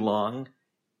bit too long.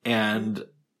 And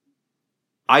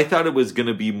I thought it was going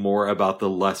to be more about the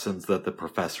lessons that the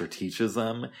professor teaches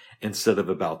them instead of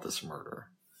about this murder.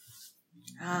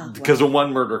 Because the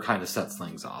one murder kind of sets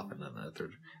things off in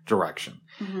another direction.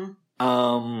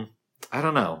 Mm-hmm. I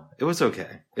don't know. It was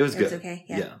okay. It was good. It was okay,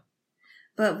 yeah.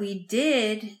 But we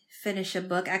did finish a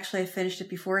book. Actually, I finished it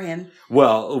before him.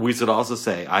 Well, we should also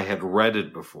say I had read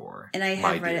it before. And I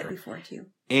had read it before, too.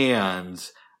 And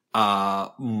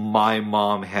my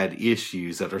mom had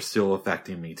issues that are still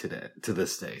affecting me to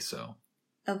this day, so.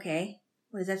 Okay.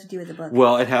 What does that have to do with the book?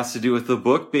 Well, it has to do with the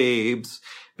book, babes,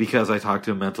 because I talked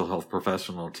to a mental health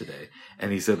professional today,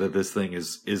 and he said that this thing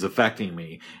is affecting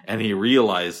me, and he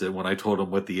realized it when I told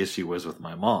him what the issue was with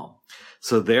my mom.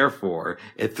 So therefore,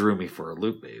 it threw me for a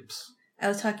loop, babes. I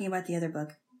was talking about the other book.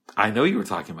 I know you were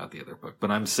talking about the other book,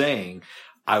 but I'm saying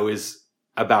I was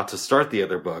about to start the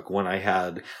other book when I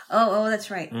had... Oh,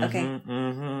 that's right. Mm-hmm, okay.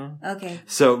 Mm-hmm. Okay.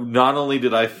 So not only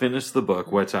did I finish the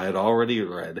book, which I had already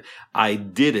read, I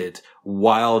did it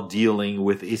while dealing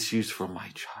with issues from my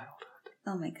childhood.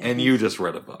 Oh my goodness. And you just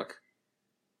read a book.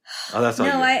 Oh, that's all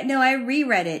I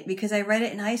reread it because I read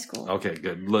it in high school. Okay,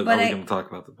 good. Are we going to talk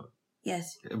about the book?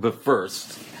 Yes. But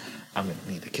first, I'm going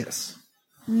to need a kiss.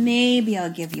 Maybe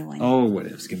I'll give you one. Oh, what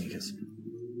ifs. Give me a kiss.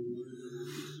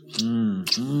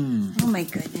 Oh my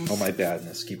goodness. Oh my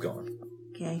badness. Keep going.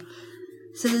 Okay.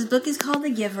 So this book is called The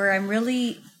Giver. I'm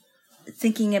really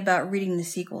thinking about reading the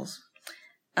sequels.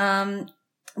 But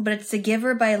it's The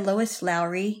Giver by Lois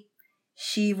Lowry.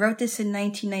 She wrote this in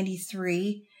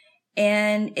 1993.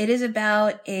 And it is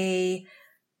about a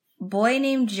boy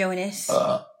named Jonas.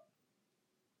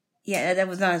 Yeah, that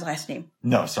was not his last name.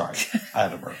 No, sorry. I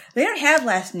had a burp. They don't have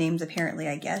last names, apparently,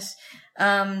 I guess.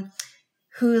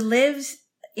 Who lives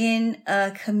in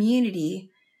a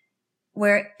community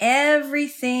where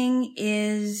everything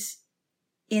is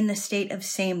in the state of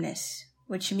sameness,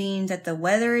 which means that the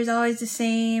weather is always the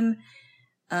same.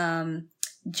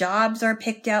 Jobs are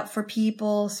picked out for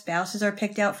people. Spouses are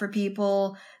picked out for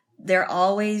people. They're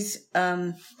always,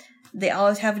 they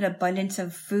always have an abundance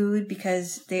of food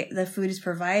because the food is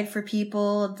provided for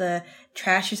people. The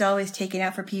trash is always taken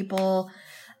out for people.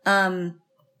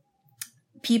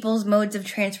 People's modes of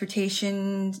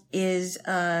transportation is,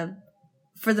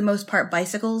 for the most part,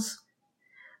 bicycles,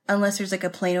 unless there's like a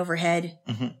plane overhead.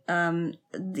 Mm-hmm.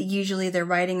 Usually they're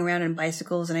riding around in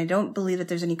bicycles, and I don't believe that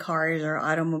there's any cars or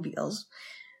automobiles,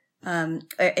 or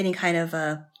any kind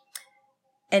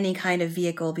of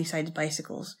vehicle besides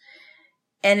bicycles.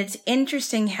 And it's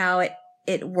interesting how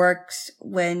it works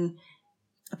when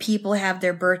people have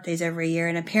their birthdays every year,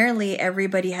 and apparently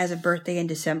everybody has a birthday in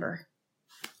December.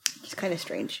 It's kind of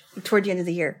strange, toward the end of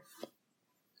the year.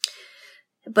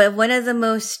 But one of the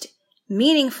most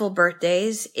meaningful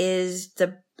birthdays is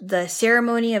the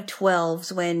ceremony of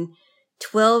 12s, when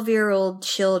 12-year-old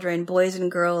children, boys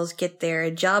and girls, get their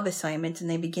job assignments and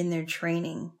they begin their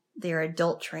training, their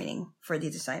adult training for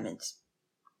these assignments.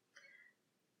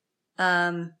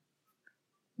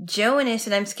 Jonas,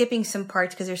 and I'm skipping some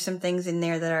parts because there's some things in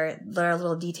there that are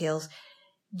little details.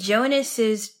 Jonas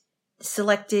is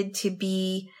selected to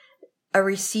be a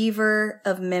receiver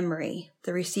of memory,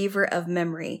 the receiver of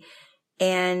memory.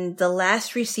 And the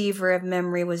last receiver of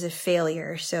memory was a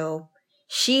failure. So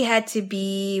she had to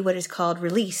be what is called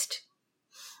released.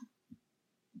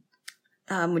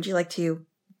 Would you like to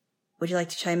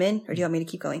chime in, or do you want me to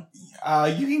keep going?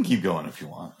 You can keep going if you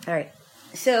want. All right.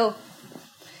 So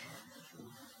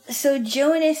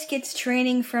Jonas gets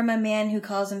training from a man who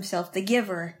calls himself the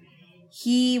Giver.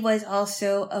 He was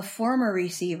also a former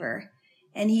receiver,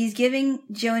 and he's giving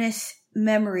Jonas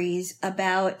memories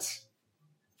about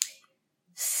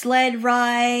sled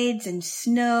rides and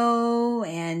snow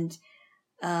and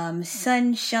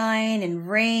sunshine and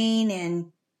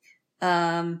rain,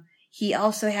 and he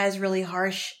also has really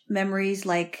harsh memories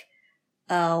like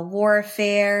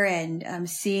warfare and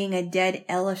seeing a dead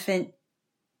elephant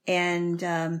and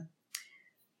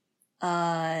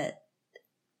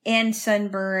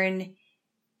sunburn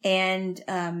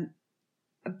and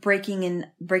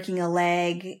breaking a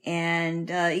leg and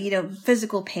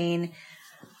physical pain.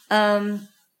 I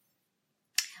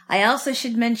also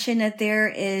should mention that there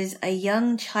is a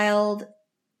young child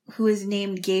who is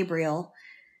named Gabriel,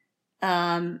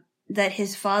 that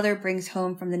his father brings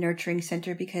home from the nurturing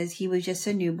center because he was just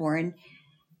a newborn,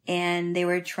 and they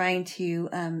were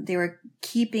they were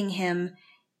keeping him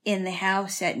in the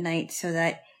house at night so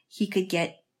that he could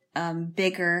get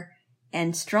bigger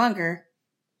and stronger.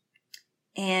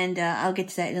 And I'll get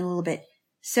to that in a little bit.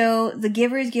 So the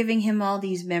Giver is giving him all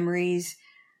these memories.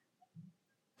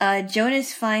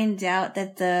 Jonas finds out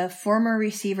that the former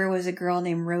receiver was a girl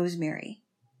named Rosemary.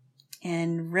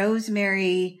 And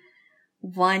Rosemary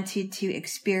wanted to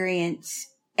experience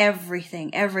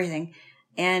everything.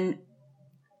 And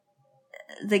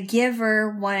the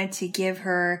Giver wanted to give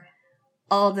her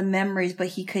all the memories, but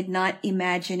he could not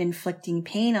imagine inflicting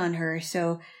pain on her.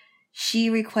 So she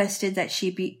requested that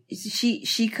she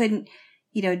couldn't,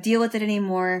 deal with it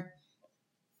anymore.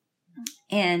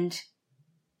 And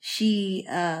she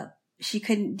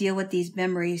couldn't deal with these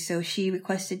memories, so she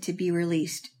requested to be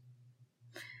released.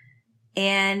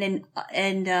 And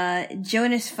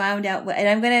Jonas found out, and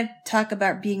I'm going to talk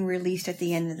about being released at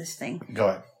the end of this thing.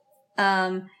 Go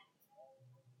ahead.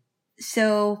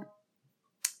 So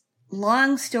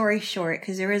long story short,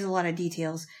 because there is a lot of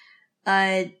details,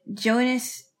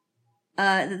 Jonas,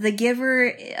 the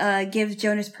Giver, gives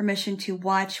Jonas permission to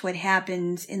watch what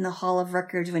happens in the Hall of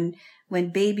Records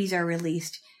when babies are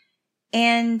released.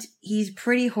 And he's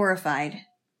pretty horrified.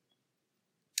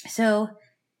 So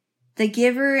the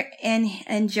Giver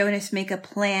and Jonas make a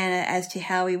plan as to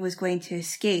how he was going to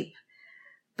escape.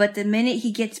 But the minute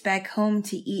he gets back home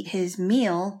to eat his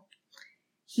meal,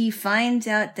 he finds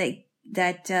out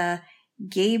that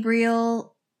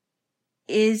Gabriel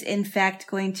is in fact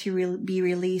going to be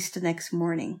released the next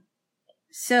morning.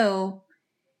 So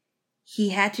he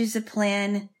hatches a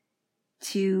plan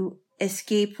to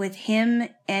escape with him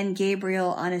and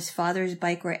Gabriel on his father's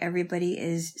bike where everybody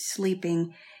is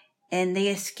sleeping. And they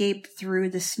escape through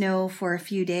the snow for a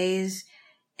few days,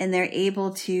 and they're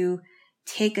able to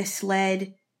take a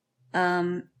sled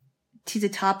to the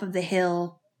top of the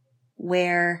hill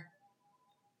where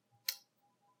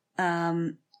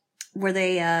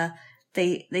they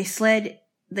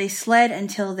sled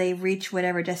until they reach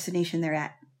whatever destination they're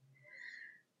at.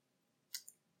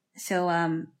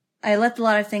 So I left a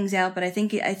lot of things out, but I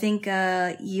think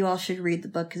you all should read the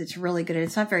book because it's really good and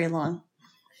it's not very long.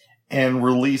 And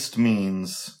released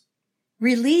means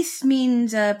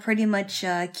pretty much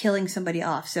killing somebody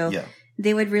off. So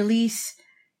they would release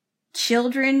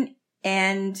children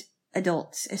and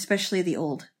adults, especially the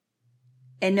old.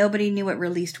 And nobody knew what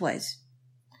released was.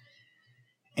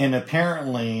 And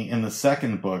apparently, in the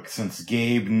second book, since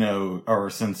Jonas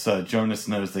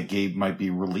knows that Gabe might be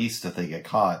released if they get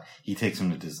caught, he takes him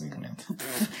to Disneyland.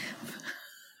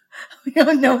 We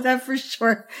don't know that for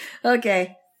sure.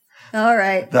 Okay. All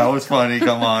right. That was funny.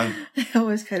 Come on. That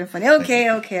was kind of funny. Okay.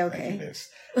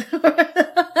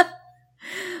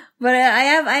 But I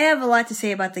have a lot to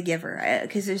say about The Giver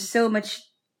because there's so much.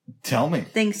 Tell me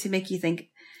things to make you think.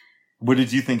 What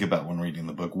did you think about when reading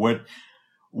the book? What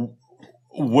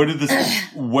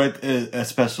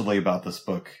especially about this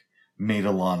book made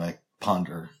Alana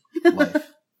ponder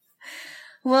life?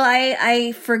 Well,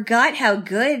 I forgot how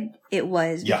good it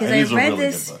was because I read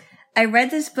this. I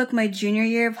read this book my junior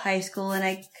year of high school,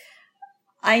 and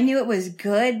I knew it was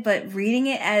good, but reading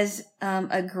it as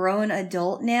a grown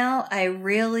adult now,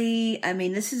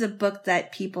 this is a book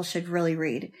that people should really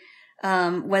read.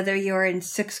 Whether you're in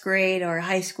 6th grade or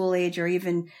high school age or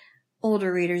even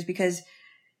older readers, because,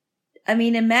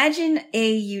 imagine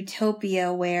a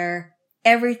utopia where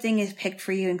everything is picked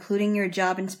for you, including your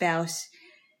job and spouse.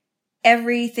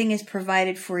 Everything is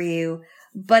provided for you,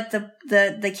 but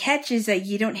the catch is that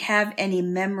you don't have any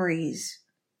memories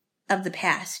of the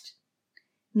past.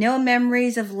 No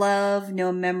memories of love,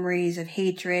 no memories of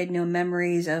hatred, no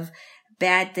memories of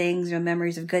bad things, no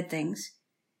memories of good things.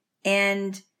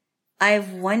 And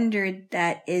I've wondered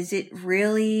that, is it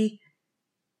really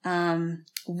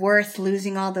worth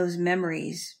losing all those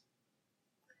memories?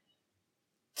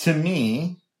 To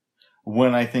me,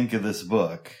 when I think of this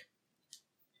book,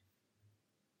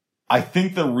 I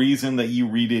think the reason that you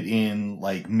read it in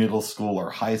like middle school or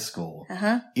high school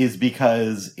is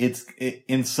because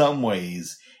in some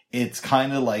ways, it's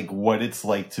kind of like what it's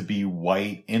like to be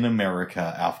white in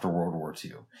America after World War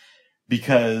II.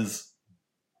 Because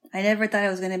I never thought it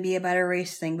was going to be about a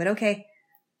race thing, but okay.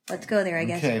 Let's go there, I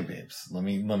guess. Okay, babes. Let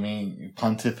me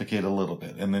pontificate a little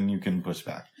bit, and then you can push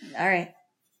back. All right.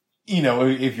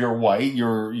 If you're white,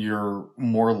 you're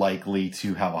more likely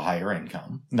to have a higher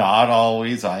income. Not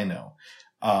always, I know,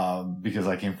 because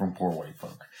I came from poor white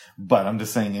folk. But I'm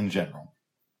just saying in general.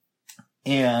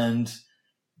 And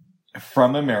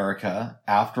from America,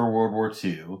 after World War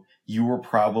II, you were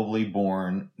probably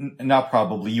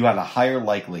you had a higher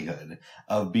likelihood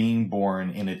of being born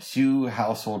in a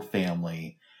 2-household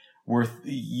family where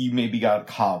you maybe got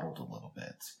coddled a little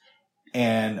bit.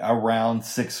 And around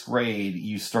 6th grade,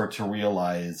 you start to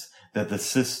realize that the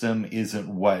system isn't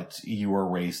what you were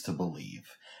raised to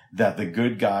believe. That the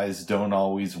good guys don't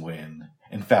always win.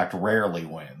 In fact, rarely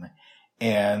win.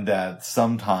 And that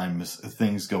sometimes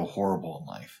things go horrible in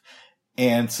life.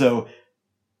 And so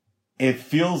it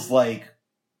feels like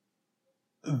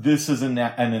this is an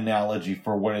analogy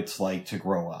for what it's like to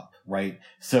grow up, right?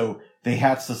 So they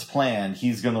hatch this plan,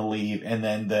 he's going to leave, and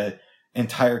then the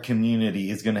entire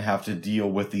community is going to have to deal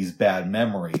with these bad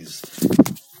memories.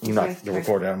 You knocked the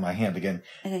recorder out of my hand again.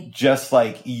 Okay. Just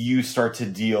like you start to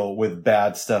deal with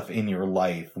bad stuff in your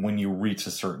life when you reach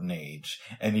a certain age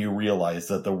and you realize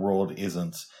that the world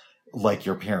isn't like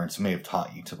your parents may have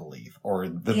taught you to believe, or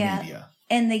the media.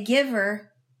 And The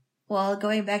Giver, well,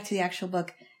 going back to the actual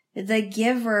book, The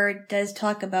Giver does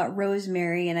talk about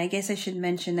Rosemary, and I guess I should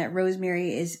mention that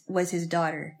Rosemary was his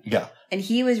daughter. Yeah. And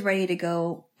he was ready to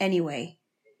go anyway.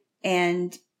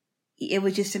 And it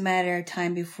was just a matter of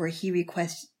time before he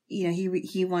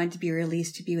he wanted to be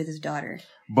released to be with his daughter.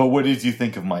 But what did you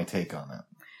think of my take on it?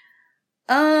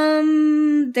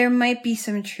 There might be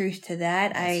some truth to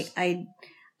that. Yes.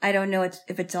 I don't know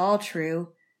if it's all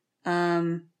true.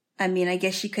 I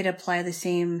guess you could apply the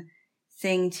same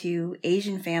thing to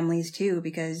Asian families too,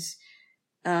 because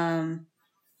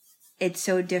it's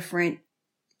so different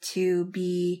to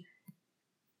be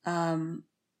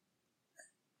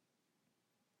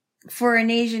for an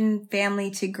Asian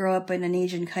family to grow up in an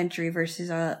Asian country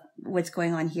versus what's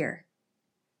going on here,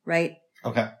 right?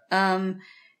 Okay. And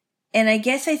I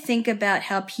guess I think about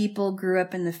how people grew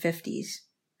up in the 50s,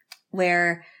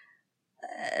 where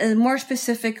more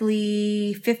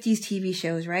specifically 50s TV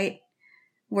shows, right?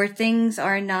 Where things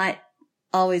are not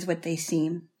always what they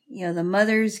seem. The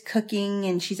mother's cooking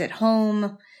and she's at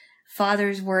home,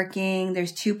 father's working,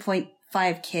 there's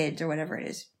 2.5 kids or whatever it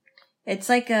is. It's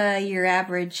like your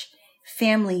average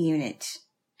family unit.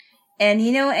 And,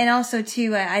 and also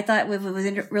too, I thought what was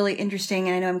really interesting,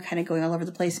 and I know I'm kind of going all over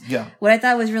the place. Yeah. What I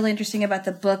thought was really interesting about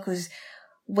the book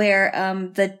where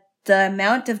the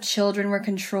amount of children were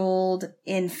controlled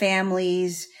in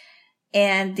families,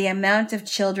 and the amount of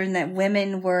children that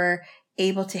women were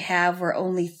able to have were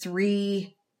only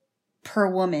 3 per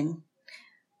woman.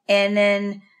 And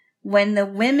then when the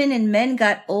women and men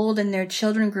got old and their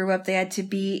children grew up, they had to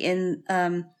be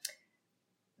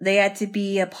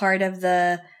a part of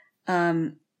the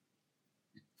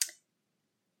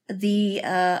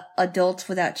adults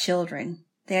without children.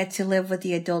 They had to live with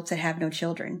the adults that have no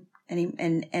children,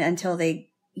 and until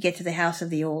they get to the house of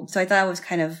the old. So I thought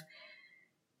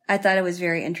it was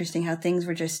very interesting how things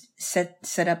were just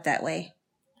set up that way.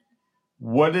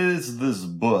 What does this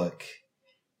book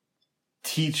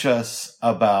teach us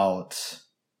about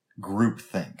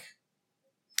groupthink?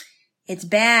 It's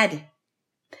bad.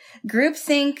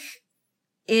 Groupthink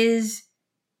is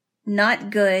not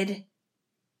good,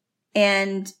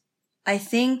 and I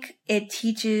think it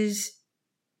teaches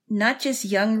not just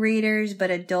young readers,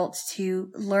 but adults to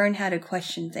learn how to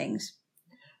question things.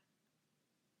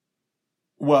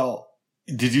 Well,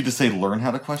 did you just say learn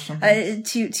how to question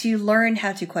things? To learn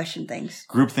how to question things.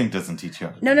 Groupthink doesn't teach you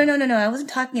how to. No. I wasn't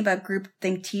talking about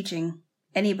groupthink teaching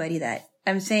anybody that.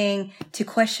 I'm saying to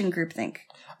question groupthink.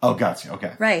 Oh, gotcha.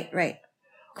 Okay. Right.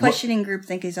 Questioning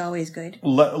groupthink is always good.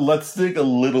 Let's dig a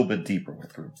little bit deeper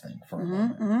with groupthink for a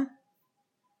moment.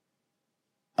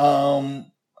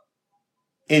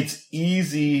 It's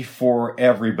easy for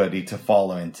everybody to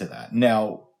fall into that.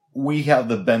 Now, we have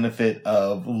the benefit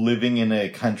of living in a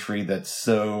country that's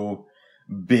so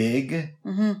big,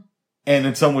 and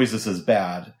in some ways this is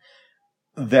bad,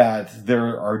 that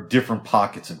there are different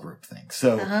pockets of groupthink.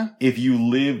 So if you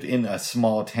lived in a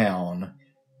small town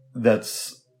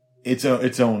that's its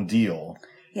own deal,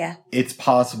 it's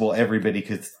possible everybody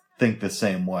could think the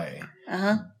same way.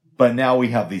 But now we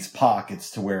have these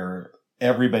pockets to where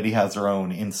everybody has their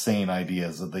own insane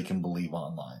ideas that they can believe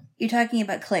online. You're talking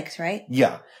about cliques, right?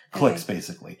 Yeah, cliques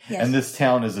basically. Yes. And this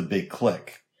town is a big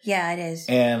clique. Yeah, it is.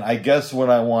 And I guess what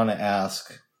I want to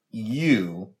ask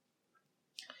you,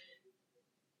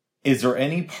 is there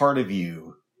any part of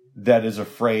you that is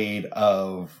afraid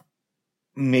of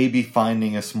maybe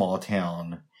finding a small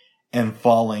town and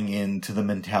falling into the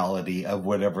mentality of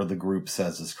whatever the group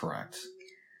says is correct?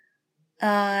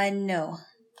 No.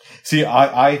 See,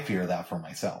 I fear that for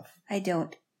myself. I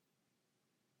don't.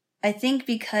 I think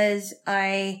because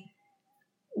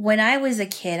when I was a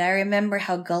kid, I remember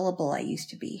how gullible I used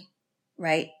to be,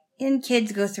 right? And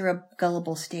kids go through a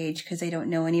gullible stage because they don't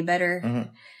know any better.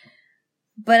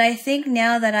 But I think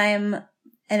now that I'm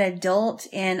an adult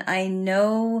and I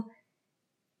know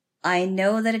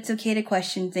that it's okay to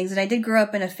question things, and I did grow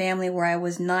up in a family where I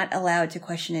was not allowed to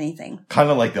question anything. Kind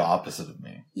of like the opposite of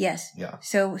me. Yes. Yeah.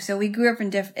 So we grew up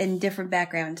in different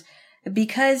backgrounds.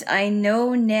 Because I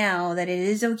know now that it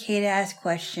is okay to ask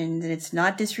questions and it's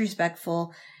not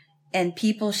disrespectful and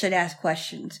people should ask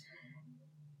questions,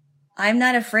 I'm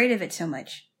not afraid of it so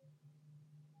much.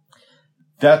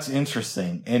 That's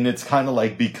interesting. And it's kind of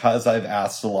like, because I've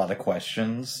asked a lot of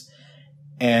questions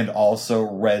and also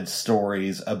read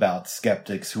stories about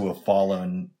skeptics who have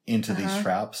fallen into these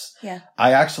traps,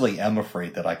 I actually am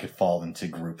afraid that I could fall into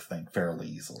groupthink fairly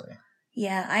easily.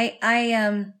 Yeah,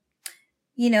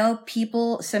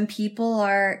 some people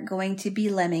are going to be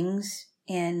lemmings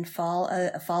and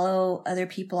follow other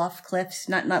people off cliffs.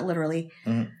 Not literally.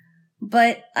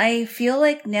 But I feel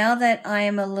like now that I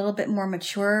am a little bit more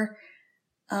mature,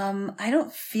 I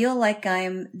don't feel like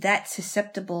I'm that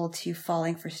susceptible to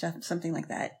falling for something like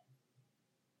that.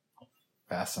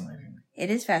 Fascinating. It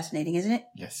is fascinating, isn't it?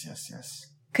 Yes.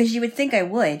 Because you would think I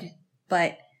would,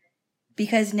 but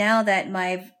because now that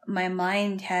my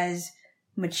mind has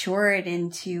matured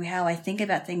into how I think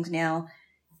about things now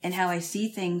and how I see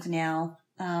things now,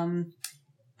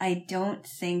 I don't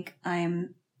think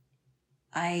I'm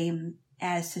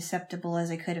as susceptible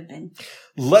as I could have been.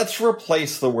 Let's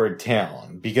replace the word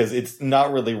town, because it's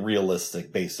not really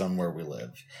realistic based on where we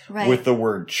live, with the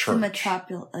word church.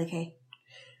 Metropolis. Okay.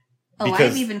 Oh,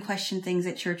 I've even questioned things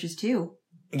at churches too.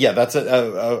 Yeah, that's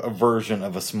a version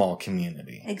of a small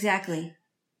community. Exactly.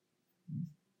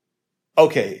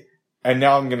 Okay, and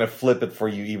now I'm going to flip it for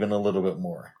you even a little bit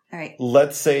more. All right.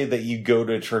 Let's say that you go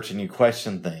to a church and you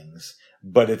question things,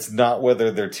 but it's not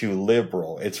whether they're too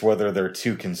liberal, it's whether they're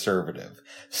too conservative.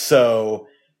 So,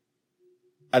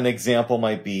 an example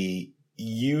might be,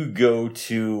 you go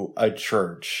to a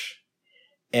church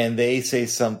and they say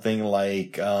something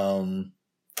like,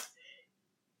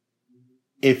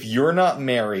 if you're not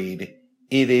married,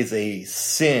 it is a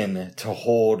sin to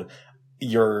hold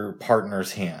your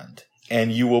partner's hand,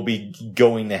 and you will be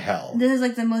going to hell. This is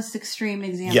like the most extreme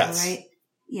example, right?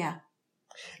 Yeah.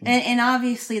 And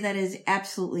obviously that is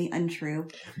absolutely untrue.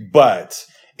 But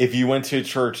if you went to a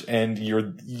church and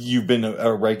you've been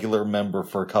a regular member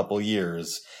for a couple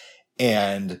years,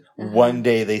 and one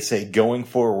day they say, going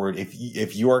forward,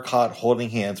 if you are caught holding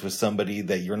hands with somebody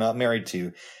that you're not married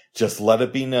to, just let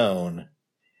it be known,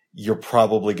 you're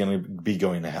probably going to be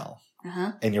going to hell.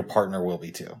 And your partner will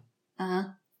be too.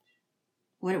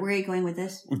 Where are you going with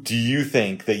this? Do you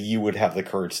think that you would have the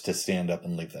courage to stand up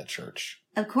and leave that church?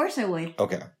 Of course I would.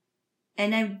 Okay.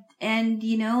 And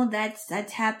you know, that's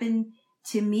happened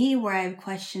to me where I've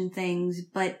questioned things,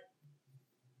 but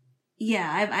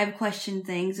yeah, I've questioned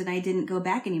things and I didn't go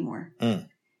back anymore. And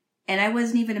I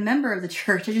wasn't even a member of the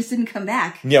church. I just didn't come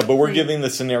back. Yeah, but we're giving the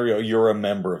scenario, you're a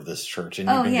member of this church and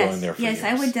you've been going there for years. Yes,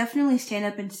 I would definitely stand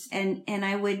up and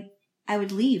I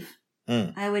would leave.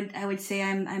 I would say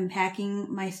I'm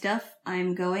packing my stuff.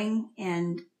 I'm going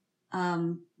and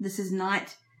this is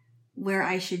not where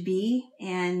I should be,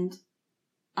 and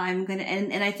I'm gonna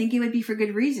and I think it would be for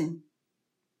good reason.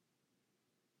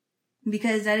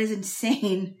 Because that is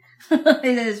insane. That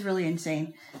is really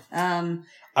insane.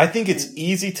 I think it's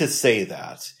easy to say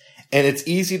that. And it's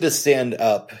easy to stand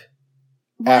up.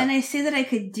 Well, and I say that I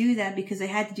could do that because I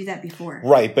had to do that before.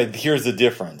 Right, but here's the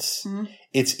difference.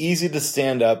 It's easy to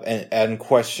stand up and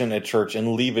question a church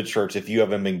and leave a church if you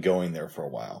haven't been going there for a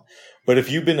while. But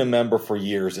if you've been a member for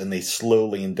years and they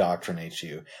slowly indoctrinate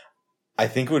you, I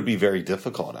think it would be very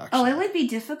difficult, actually. Oh, it would be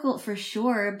difficult for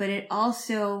sure, but it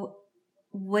also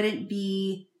wouldn't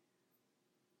be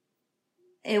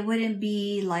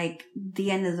like the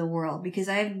end of the world, because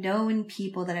I've known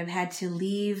people that have had to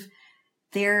leave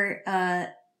their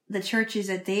the churches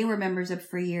that they were members of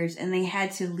for years, and they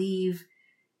had to leave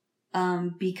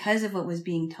because of what was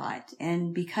being taught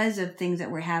and because of things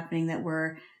that were happening that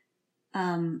were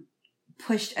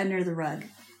pushed under the rug.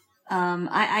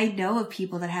 I know of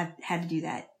people that have had to do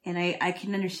that, and I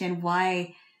can understand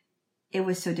why it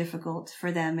was so difficult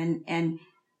for them. And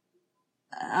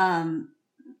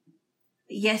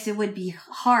yes, it would be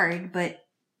hard, but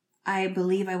I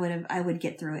believe I would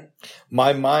get through it.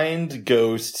 My mind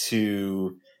goes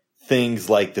to things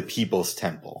like the People's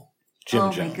Temple.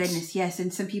 Jim Jones. My goodness, yes,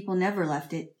 and some people never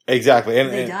left it. Exactly. And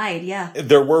they died, yeah.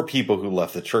 There were people who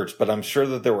left the church, but I'm sure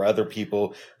that there were other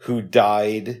people who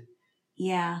died.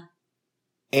 Yeah.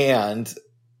 And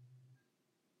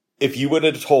if you would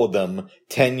have told them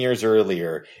 10 years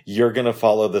earlier, you're going to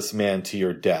follow this man to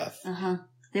your death.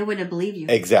 They wouldn't have believed you.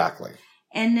 Exactly.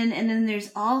 And then there's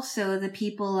also the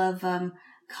people of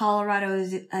Colorado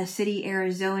City,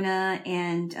 Arizona,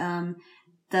 and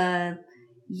the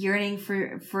Yearning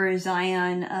for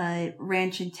Zion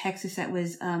ranch in Texas that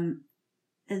was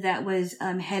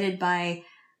headed by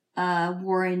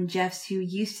Warren Jeffs, who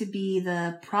used to be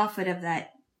the prophet of that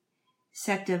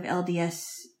sect of LDS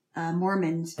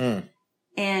Mormons.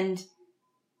 And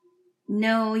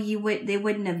no, they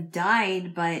wouldn't have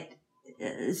died, but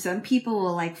some people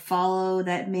will like follow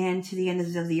that man to the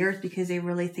ends of the earth because they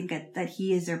really think that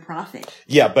he is their prophet.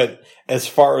 Yeah, but as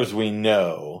far as we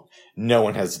know, no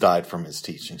one has died from his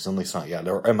teachings, at least not yet.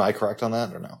 Or am I correct on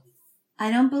that or no?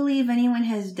 I don't believe anyone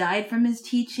has died from his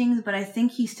teachings, but I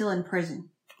think he's still in prison.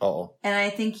 Oh. And I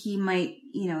think he might,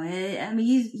 I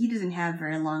mean, he doesn't have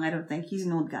very long, I don't think. He's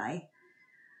an old guy.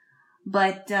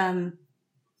 But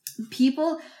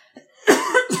people,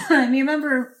 I mean,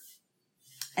 remember,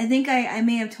 I think I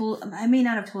may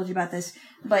not have told you about this,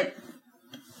 but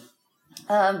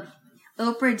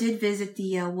Oprah did visit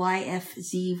the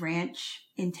YFZ Ranch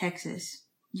in Texas,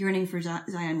 Yearning for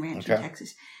Zion Ranch in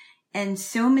Texas, and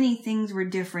so many things were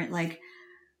different. Like,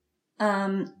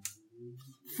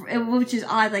 which is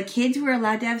odd. Like, kids were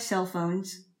allowed to have cell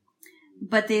phones,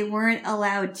 but they weren't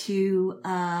allowed to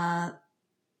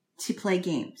play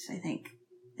games. I think,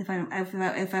 if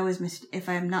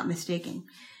I'm not mistaken.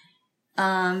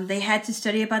 They had to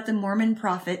study about the Mormon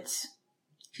prophets,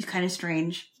 which is kind of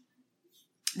strange.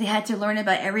 They had to learn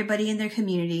about everybody in their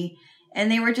community,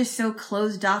 and they were just so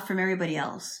closed off from everybody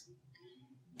else.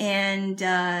 And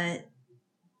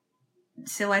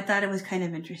so I thought it was kind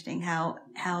of interesting how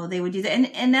they would do that.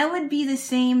 And that would be the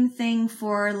same thing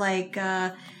for like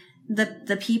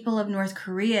the people of North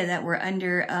Korea that were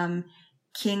under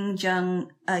Kim Jong-il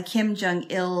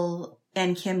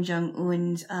and Kim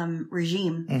Jong-un's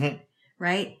regime. Mm-hmm.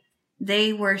 Right?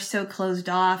 They were so closed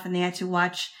off, and they had to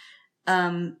watch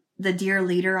the dear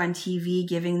leader on TV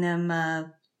giving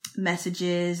them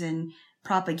messages and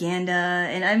propaganda.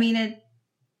 And I mean,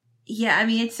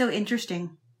 it's so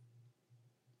interesting.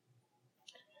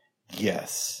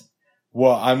 Yes.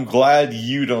 Well, I'm glad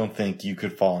you don't think you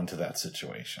could fall into that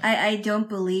situation. I don't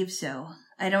believe so.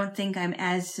 I don't think I'm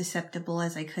as susceptible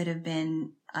as I could have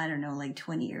been, I don't know, like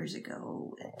 20 years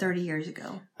ago, 30 years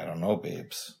ago. I don't know,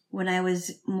 babes. When I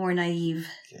was more naive.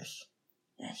 Yes.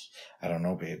 Yes. I don't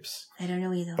know, babes. I don't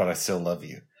know either. But I still love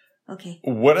you. Okay.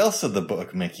 What else did the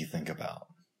book make you think about?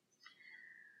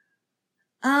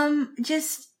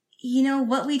 Just,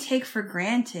 what we take for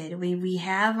granted. We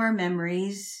have our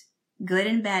memories, good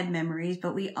and bad memories,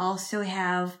 but we also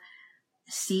have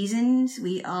seasons.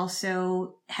 We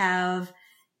also have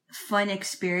fun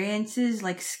experiences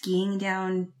like skiing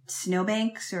down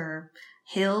snowbanks or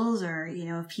hills, or,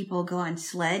 if people go on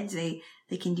sleds, they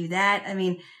can do that. I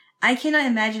mean, I cannot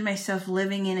imagine myself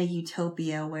living in a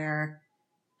utopia where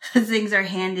things are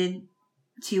handed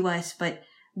to us, but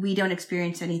we don't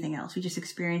experience anything else. We just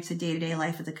experience the day-to-day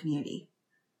life of the community.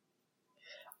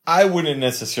 I wouldn't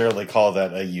necessarily call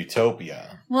that a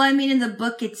utopia. Well, I mean, in the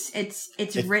book, it's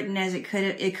written as it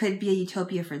could be a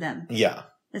utopia for them. Yeah.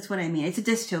 That's what I mean. It's a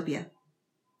dystopia.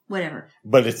 Whatever.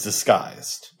 But it's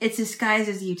disguised. It's disguised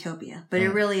as a utopia, but it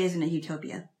really isn't a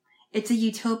utopia. It's a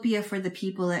utopia for the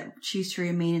people that choose to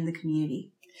remain in the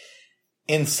community.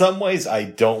 In some ways, I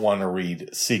don't want to read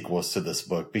sequels to this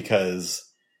book because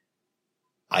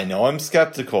I know I'm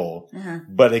skeptical,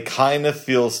 but it kind of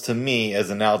feels to me as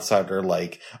an outsider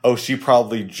like, oh, she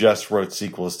probably just wrote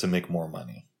sequels to make more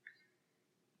money.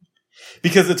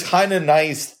 Because it's kind of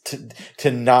nice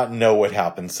to not know what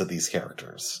happens to these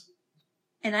characters.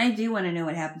 And I do want to know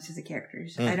what happens to the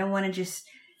characters. I don't want to just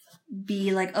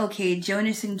be like, okay,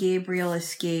 Jonas and Gabriel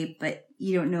escape, but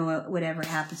you don't know whatever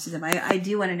happens to them. I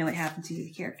do want to know what happens to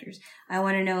the characters. I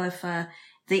want to know if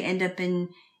they end up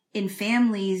in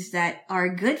families that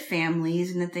are good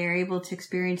families and that they're able to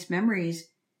experience memories.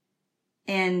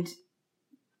 And,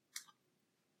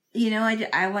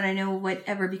 I want to know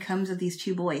whatever becomes of these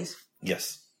two boys.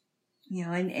 Yes.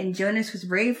 And Jonas was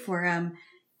brave for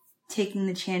taking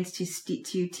the chance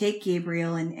to take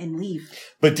Gabriel and leave.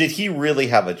 But did he really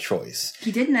have a choice?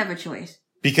 He didn't have a choice.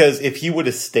 Because if he would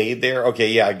have stayed there,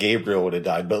 okay, yeah, Gabriel would have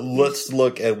died. But let's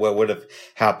look at what would have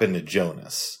happened to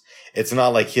Jonas. It's not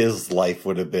like his life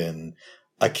would have been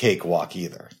a cakewalk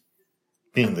either.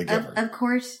 Being the giver. Of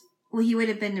course. Well, he would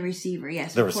have been the receiver,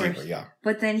 yes. The receiver, yeah.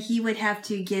 But then he would have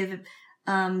to give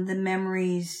the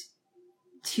memories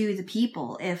to the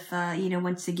people if,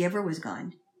 once the giver was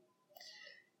gone.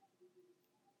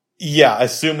 Yeah,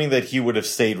 assuming that he would have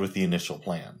stayed with the initial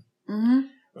plan. Mm-hmm.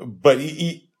 But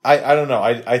I don't know.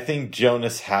 I think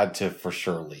Jonas had to for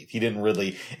sure leave. He didn't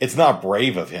really, it's not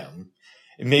brave of him.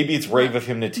 Maybe it's brave of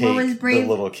him to take the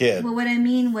little kid. Well, what I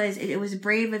mean was it was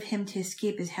brave of him to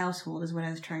escape his household is what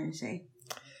I was trying to say.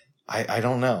 I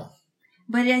don't know.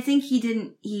 But I think he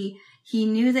didn't, he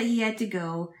knew that he had to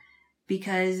go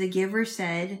because the giver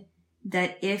said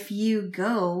that if you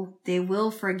go, they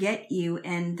will forget you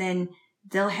and then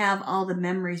they'll have all the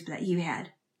memories that you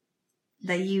had,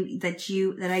 that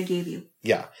I gave you.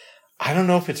 Yeah. I don't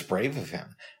know if it's brave of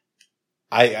him.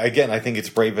 I think it's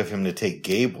brave of him to take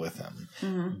Gabe with him.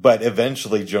 Mm-hmm. But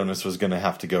eventually Jonas was going to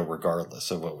have to go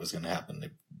regardless of what was going to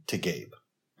happen to Gabe.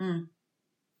 Mm.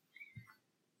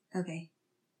 Okay.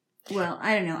 Well,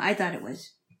 I don't know. I thought it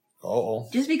was. Oh.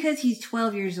 Just because he's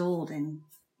 12 years old and,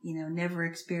 never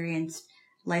experienced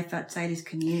life outside his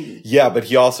community. Yeah, but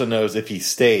he also knows if he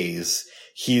stays,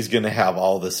 he's going to have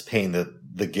all this pain that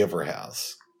the giver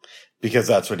has. Because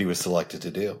that's what he was selected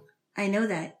to do. I know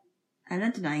that. I'm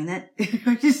not denying that.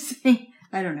 I'm just saying,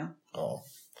 I don't know. Oh.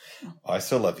 I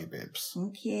still love you, babes.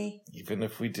 Okay. Even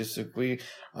if we disagree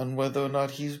on whether or not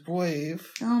he's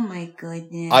brave. Oh my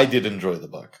goodness. I did enjoy the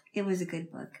book. It was a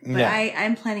good book. But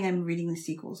I'm planning on reading the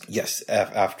sequels. Yes,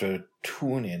 after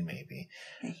Tune In, maybe.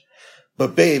 Okay.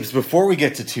 But babes, before we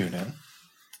get to Tune In,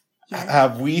 yes.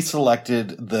 Have we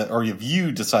selected or have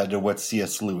you decided what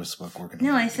C.S. Lewis book we're going to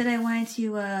read? No, I said I wanted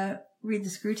to read the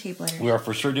Screwtape Letters. We are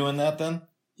for sure doing that then?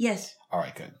 Yes. All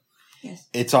right, good. Yes.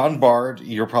 It's on Bard.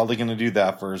 You're probably going to do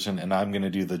that version, and I'm going to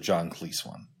do the John Cleese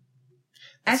one.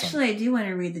 Actually, I do want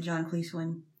to read the John Cleese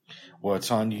one. Well,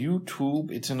 it's on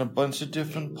YouTube. It's in a bunch of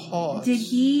different parts. Did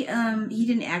he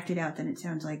didn't act it out then, it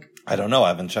sounds like. I don't know. I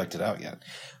haven't checked it out yet.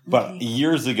 But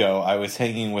years ago, I was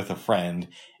hanging with a friend,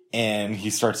 and he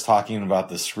starts talking about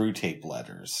the Screwtape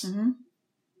Letters. Mm-hmm.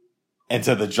 And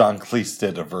so the John Cleese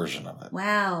did a version of it.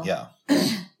 Wow. Yeah.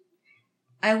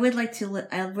 I would like to.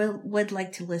 I would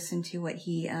like to listen to what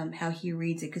he, how he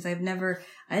reads it because I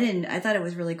thought it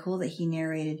was really cool that he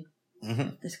narrated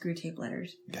the Screwtape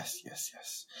Letters. Yes.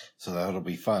 So that'll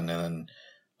be fun, and then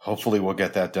hopefully we'll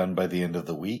get that done by the end of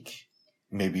the week,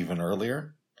 maybe even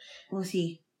earlier. We'll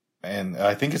see. And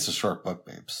I think it's a short book,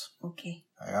 babes. Okay.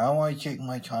 I want to take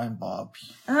my time, Bob.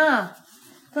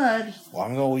 Bug. Well,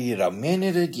 I'm going to eat a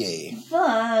minute a day.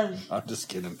 Bug. I'm just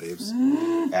kidding, babes.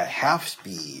 At half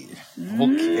speed.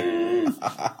 Okay.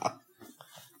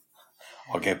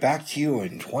 I'll get back to you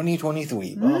in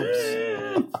 2023, Bubs.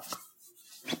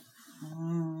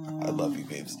 I love you,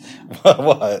 babes.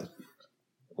 What?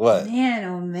 Man,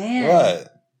 oh man. What?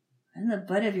 I'm the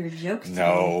butt of your jokes today.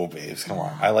 No, babes. Come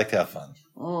on. I like to have fun.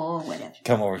 Oh, whatever.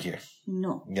 Come over here.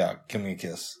 No. Yeah, give me a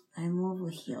kiss. I'm over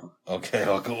here. Okay,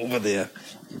 I'll go over there.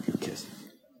 Give me a kiss.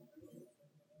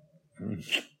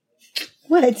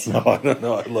 What? No, I don't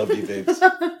know. I love you, babes.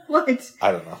 What?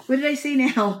 I don't know. What did I say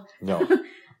now? No,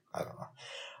 I don't know.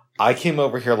 I came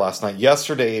over here last night.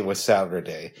 Yesterday was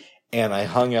Saturday, and I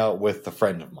hung out with a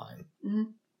friend of mine. Mm-hmm.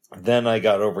 Then I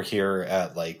got over here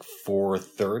at like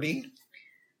 4:30.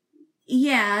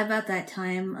 Yeah, about that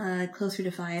time, closer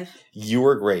to 5. You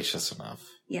were gracious enough.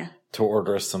 Yeah. To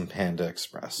order some Panda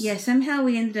Express. Yeah, somehow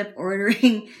we ended up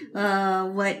ordering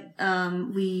what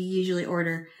we usually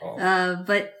order. Oh.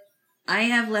 But I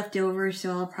have leftovers,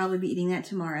 so I'll probably be eating that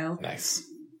tomorrow. Nice.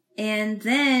 And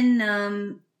then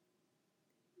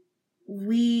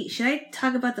should I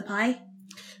talk about the pie?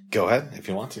 Go ahead if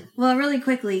you want to. Well, really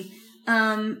quickly,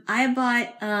 I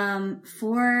bought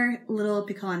 4 little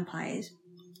pecan pies,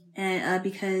 and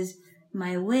because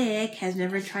my Wick has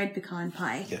never tried pecan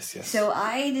pie. Yes. So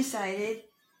I decided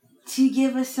to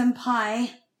give us some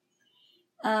pie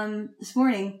this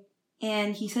morning,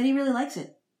 and he said he really likes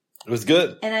it. It was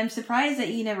good. And I'm surprised that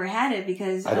you never had it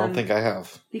because I don't think I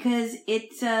have. Because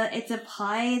it's a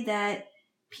pie that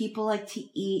people like to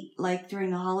eat like during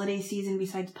the holiday season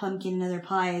besides pumpkin and other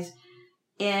pies.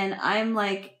 And I'm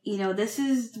like, this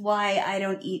is why I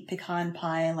don't eat pecan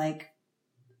pie like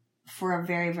for a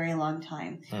very, very long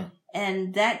time.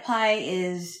 And that pie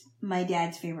is my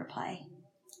dad's favorite pie.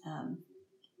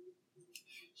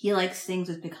 He likes things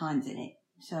with pecans in it.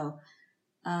 So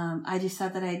I just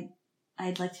thought that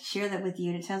I'd like to share that with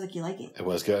you, and it sounds like you like it. It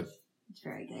was good. It's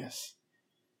very good. Yes.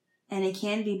 And it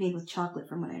can be made with chocolate,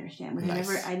 from what I understand.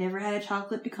 Nice. I never had a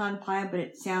chocolate pecan pie, but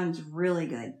it sounds really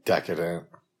good. Decadent.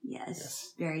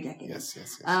 Yes. Very decadent. Yes.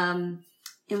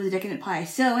 It was a decadent pie.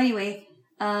 So anyway,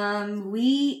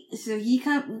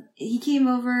 he came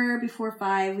over before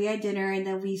 5. We had dinner, and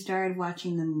then we started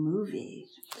watching the movie.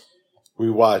 We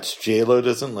watched J-Lo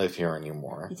Doesn't Live Here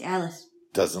Anymore. It's Alice.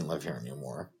 Doesn't Live Here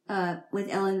Anymore. With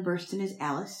Ellen Burstyn as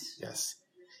Alice. Yes.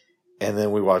 And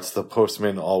then we watched The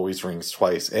Postman Always Rings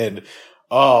Twice. And,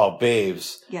 oh,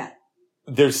 babes. Yeah.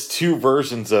 There's 2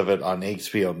 versions of it on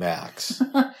HBO Max.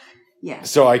 Yeah.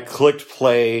 So I clicked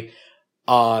play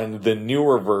on the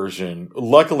newer version.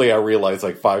 Luckily, I realized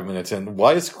like 5 minutes in,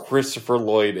 why is Christopher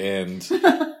Lloyd and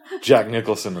Jack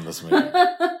Nicholson in this movie?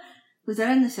 Was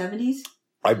that in the 70s?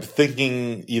 I'm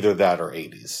thinking either that or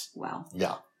 80s. Wow.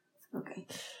 Yeah. Okay.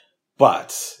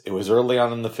 But it was early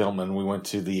on in the film, and we went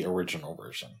to the original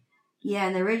version. Yeah,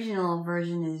 and the original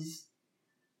version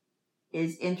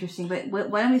is interesting. But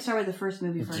why don't we start with the first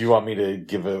movie first? Do you want me to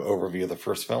give an overview of the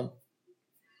first film?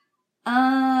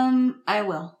 I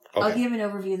will. Okay. I'll give an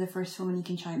overview of the first film, and you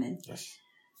can chime in. Yes.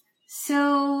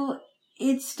 So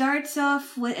it starts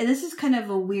off with, and this is kind of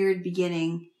a weird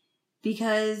beginning,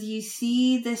 because you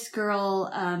see this girl,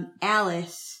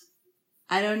 Alice.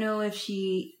 I don't know if do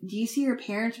you see her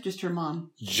parents or just her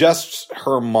mom? Just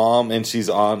her mom, and she's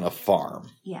on a farm.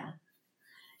 Yeah.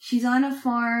 She's on a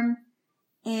farm,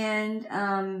 and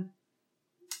I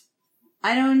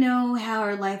don't know how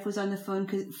her life was on the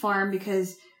farm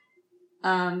because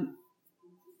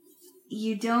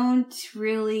you don't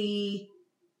really...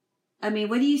 I mean,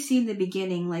 what do you see in the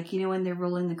beginning? Like, when they're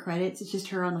rolling the credits, it's just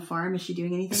her on the farm. Is she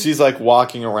doing anything? She's like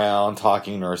walking around,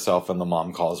 talking to herself, and the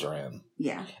mom calls her in.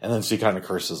 Yeah. And then she kind of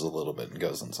curses a little bit and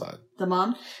goes inside. The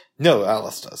mom? No,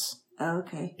 Alice does. Oh,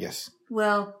 okay. Yes.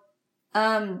 Well,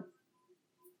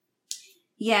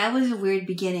 yeah, it was a weird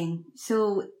beginning.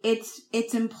 So it's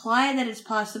implied that it's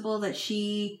possible that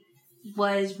she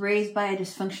was raised by a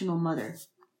dysfunctional mother.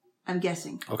 I'm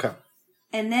guessing. Okay.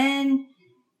 And then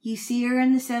you see her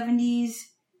in the 70s.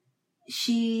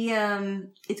 She,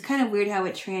 it's kind of weird how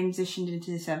it transitioned into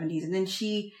the 70s. And then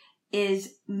she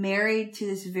is married to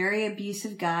this very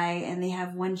abusive guy, and they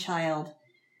have 1 child.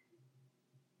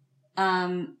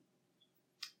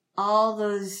 All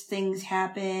those things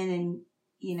happen, and,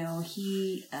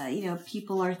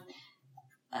 people are,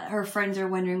 her friends are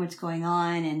wondering what's going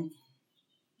on, and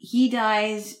he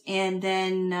dies, and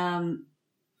then,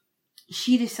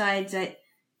 she decides that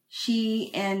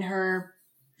she and her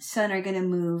son are going to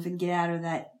move and get out of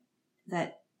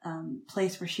that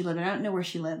place where she lived. I don't know where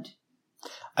she lived.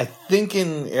 I think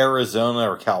in Arizona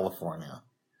or California.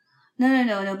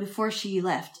 No, before she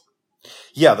left.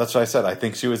 Yeah, that's what I said. I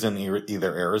think she was in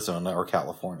either Arizona or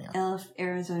California.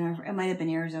 Arizona. It might have been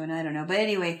Arizona. I don't know. But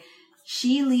anyway,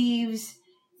 she leaves.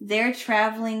 They're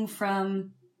traveling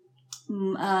from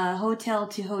hotel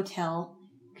to hotel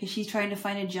because she's trying to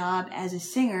find a job as a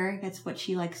singer. That's what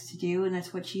she likes to do, and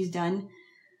that's what she's done.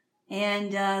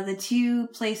 And the two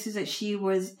places that she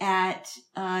was at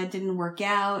didn't work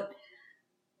out.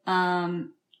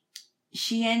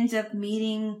 She ends up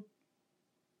meeting...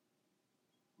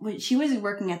 She wasn't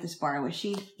working at this bar, was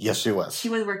she? Yes, she was. She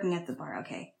was working at the bar,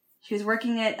 okay. She was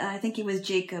working at, I think it was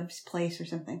Jacob's Place or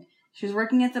something. She was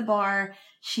working at the bar.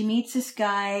 She meets this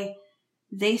guy.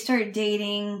 They start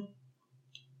dating.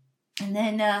 And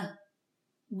then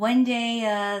one day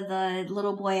the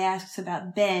little boy asks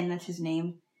about Ben, that's his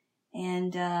name.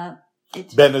 And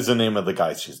it's... Ben is the name of the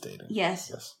guy she's dating.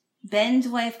 Yes. Ben's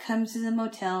wife comes to the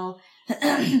motel,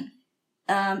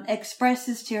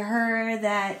 expresses to her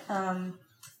that...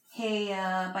 hey,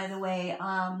 by the way,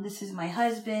 this is my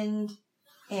husband,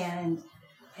 and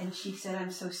she said,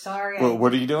 I'm so sorry. Well,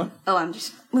 what are you doing? Oh, I'm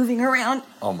just moving around.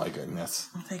 Oh my goodness.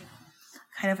 I'm like,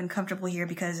 kind of uncomfortable here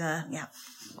because, yeah.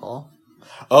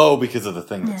 Oh, because of the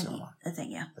thing that's going on. The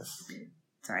thing, yeah. Yes.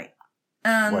 It's all right.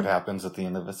 What happens at the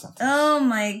end of a sentence? Oh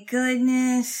my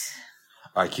goodness.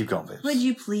 All right, keep going, babes. Would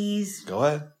you please? Go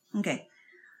ahead. Okay.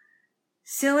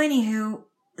 So, anywho,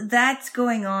 that's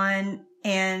going on,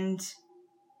 and...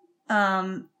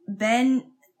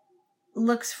 Ben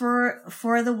looks for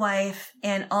the wife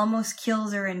and almost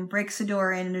kills her and breaks the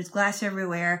door in, and there's glass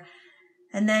everywhere.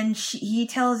 And then he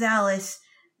tells Alice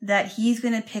that he's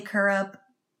going to pick her up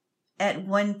at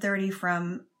 1:30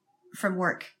 from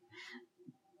work.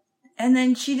 And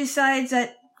then she decides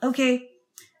that, okay,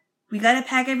 we got to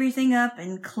pack everything up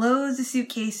and close the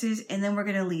suitcases, and then we're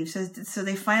going to leave. So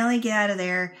they finally get out of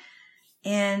there,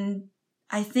 and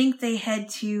I think they head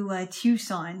to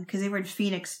Tucson because they were in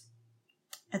Phoenix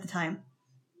at the time.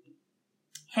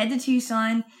 Head to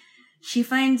Tucson. She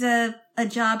finds a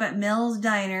job at Mel's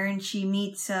Diner, and she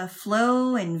meets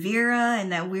Flo and Vera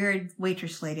and that weird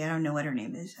waitress lady. I don't know what her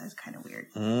name is. That's kind of weird.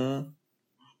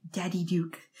 Daddy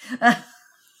Duke.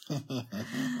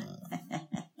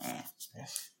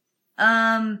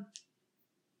 And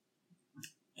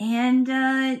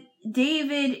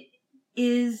David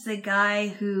is the guy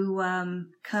who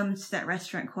comes to that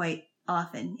restaurant quite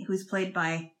often, who's played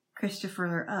by Chris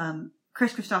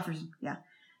Christopherson. Yeah,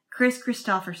 Chris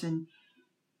Christopherson.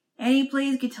 And he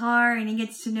plays guitar, and he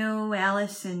gets to know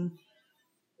Alice, and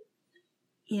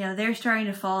they're starting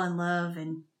to fall in love,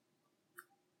 and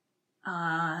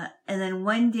then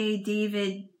one day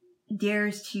David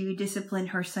dares to discipline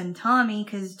her son Tommy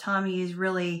because Tommy is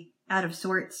really out of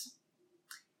sorts.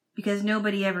 Because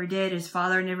nobody ever did. His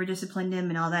father never disciplined him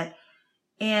and all that.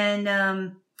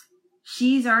 And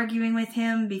she's arguing with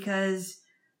him because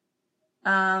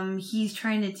he's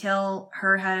trying to tell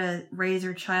her how to raise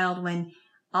her child when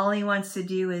all he wants to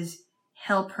do is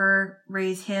help her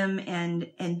raise him and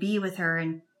be with her.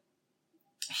 And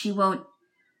she won't,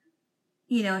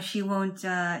 she won't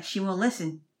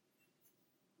listen.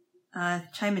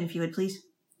 Chime in if you would, please.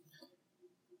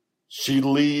 She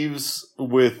leaves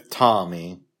with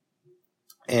Tommy.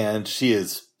 And she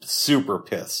is super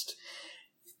pissed.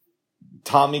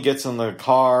 Tommy gets in the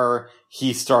car.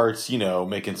 He starts,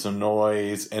 making some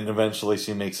noise. And eventually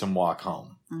she makes him walk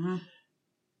home. Mm-hmm.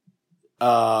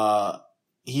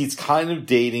 He's kind of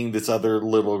dating this other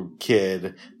little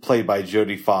kid played by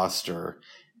Jodie Foster.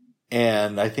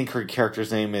 And I think her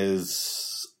character's name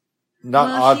is...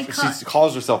 not Audrey. She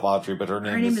calls herself Audrey, but her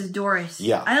name is Doris.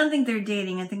 Yeah. I don't think they're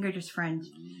dating. I think they're just friends.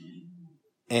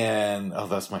 And... oh,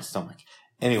 that's my stomach.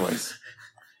 Anyways,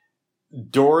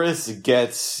 Doris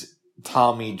gets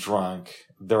Tommy drunk.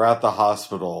 They're at the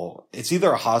hospital. It's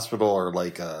either a hospital or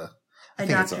like a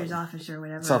doctor's office or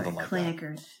whatever. Something like clinic that.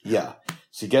 Or... Yeah.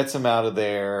 She gets him out of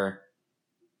there,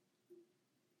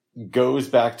 goes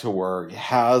back to work,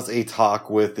 has a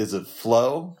talk with, is it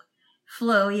Flo?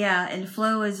 Flo, yeah. And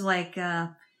Flo is like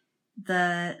one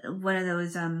of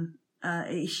those,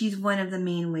 she's one of the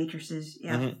main waitresses.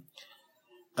 Yeah. Mm-hmm.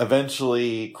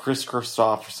 Eventually, Chris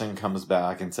Christopherson comes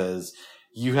back and says,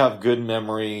 you have good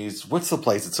memories. What's the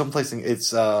place? It's someplace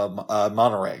it's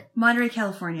Monterey. Monterey,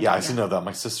 California. Yeah, I used to know that.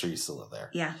 My sister used to live there.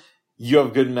 Yeah. You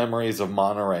have good memories of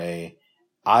Monterey.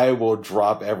 I will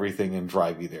drop everything and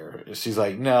drive you there. She's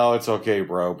like, no, it's okay,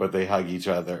 bro. But they hug each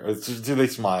other. They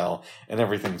smile and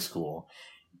everything's cool.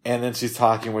 And then she's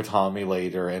talking with Tommy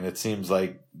later, and it seems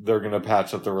like they're going to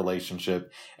patch up the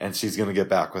relationship, and she's going to get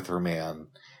back with her man.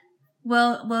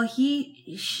 Well,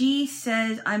 she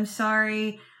says, I'm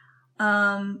sorry,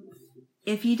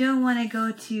 if you don't want to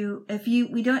go to,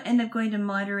 we don't end up going to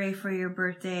Monterey for your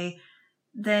birthday,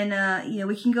 then,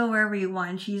 we can go wherever you want.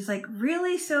 And she's like,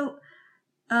 really? So,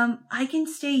 I can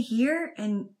stay here?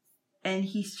 And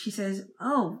she says,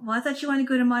 oh, well, I thought you wanted to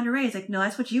go to Monterey. It's like, no,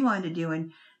 that's what you wanted to do.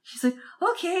 And she's like,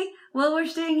 okay, well, we're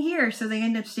staying here. So they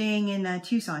end up staying in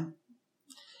Tucson.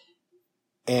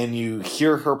 And you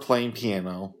hear her playing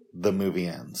piano. The movie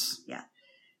ends. Yeah.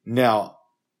 Now,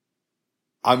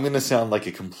 I'm going to sound like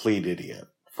a complete idiot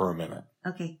for a minute.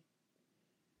 Okay.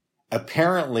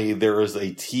 Apparently, there is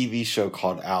a TV show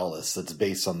called Alice that's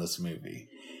based on this movie.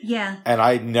 Yeah. And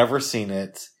I'd never seen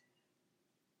it.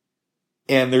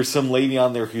 And there's some lady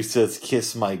on there who says,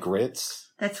 kiss my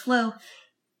grits. That's Flo.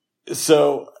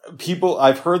 So,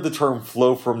 I've heard the term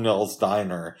Flo from Nell's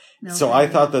Diner. So I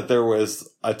thought that there was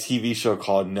a TV show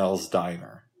called Nell's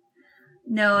Diner.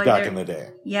 No. Back in the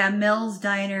day. Yeah, Mel's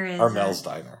Diner is... Or Mel's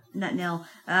Diner. Not Nell.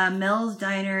 Mel's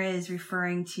Diner is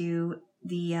referring to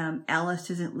the Alice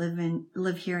doesn't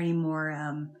live here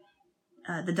anymore,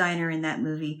 the diner in that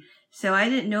movie. So I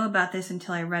didn't know about this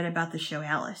until I read about the show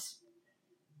Alice.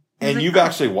 And you've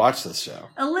actually watched this show.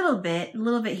 A little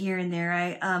bit here and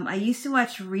there. I used to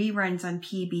watch reruns on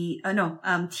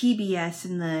TBS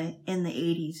in the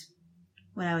 80s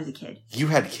when I was a kid. You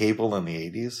had cable in the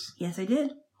 80s? Yes, I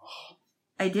did.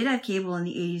 I did have cable in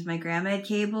the 80s. My grandma had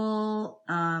cable.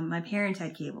 My parents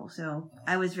had cable. So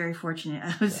I was very fortunate.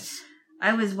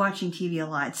 I was watching TV a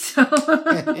lot, so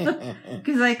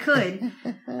because I could.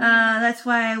 That's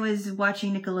why I was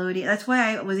watching Nickelodeon. That's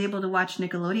why I was able to watch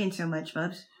Nickelodeon so much,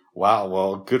 Bubs. Wow,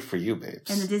 well, good for you,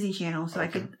 babes. And the Disney Channel, so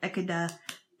okay. I could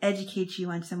educate you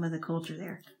on some of the culture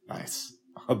there. Nice,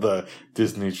 the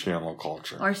Disney Channel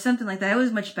culture, or something like that. It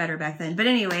was much better back then. But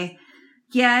anyway,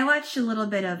 yeah, I watched a little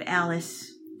bit of Alice.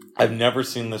 I've never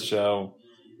seen the show.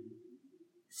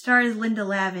 Stars Linda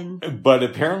Lavin. But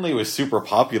apparently it was super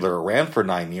popular. It ran for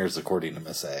 9 years, according to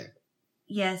Miss A.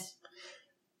 Yes.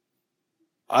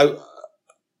 I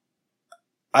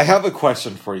have a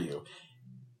question for you.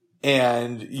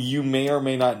 And you may or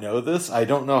may not know this. I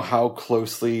don't know how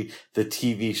closely the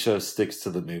TV show sticks to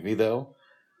the movie, though.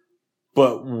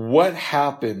 But what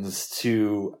happens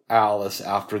to Alice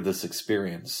after this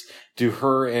experience? Do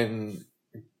her and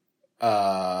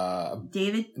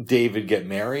David get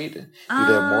married? Do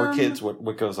they have more kids?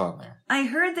 What goes on there? I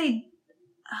heard they...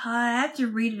 I have to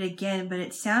read it again, but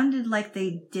it sounded like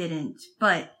they didn't.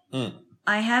 But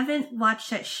I haven't watched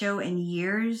that show in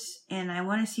years, and I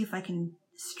want to see if I can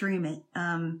stream it.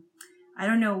 I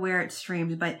don't know where it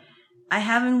streams, but I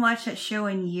haven't watched that show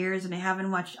in years, and I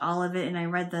haven't watched all of it, and I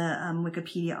read the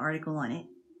Wikipedia article on it.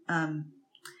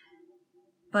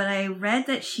 But I read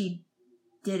that she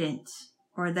didn't,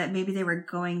 or that maybe they were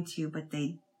going to, but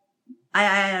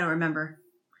I don't remember.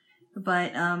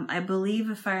 But I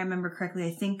believe, if I remember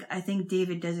correctly, I think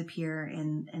David does appear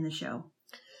in the show.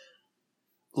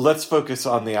 Let's focus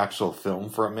on the actual film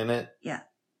for a minute. Yeah.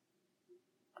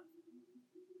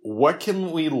 What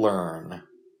can we learn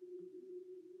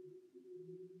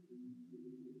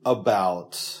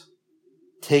about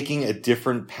taking a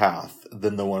different path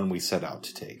than the one we set out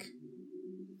to take?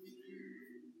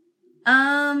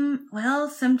 Well,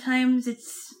 sometimes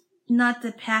it's not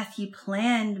the path you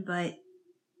planned, but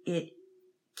it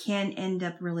can end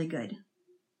up really good.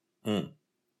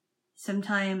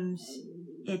 Sometimes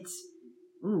it's,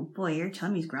 ooh, boy, your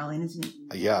tummy's growling, isn't it?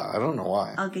 Yeah, I don't know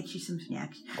why. I'll get you some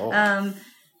snacks. Oh.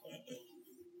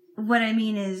 What I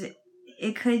mean is,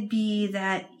 it could be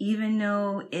that even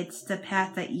though it's the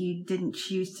path that you didn't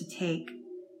choose to take,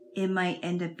 it might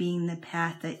end up being the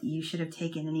path that you should have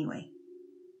taken anyway.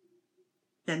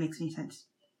 That makes any sense.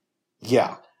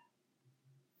 Yeah.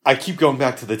 I keep going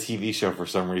back to the TV show for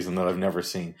some reason that I've never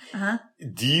seen. Uh-huh.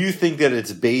 Do you think that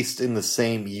it's based in the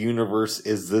same universe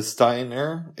as this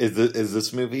diner? Is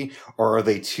this movie? Or are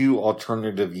they two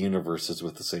alternative universes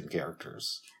with the same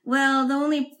characters? Well,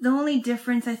 the only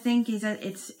difference, I think, is that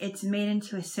it's made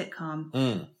into a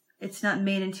sitcom. It's not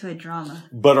made into a drama.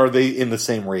 But are they in the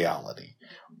same reality?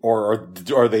 Or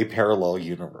are they parallel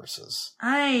universes?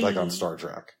 Like on Star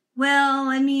Trek? Well,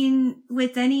 I mean,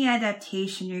 with any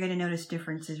adaptation, you're going to notice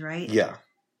differences, right? Yeah.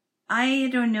 I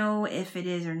don't know if it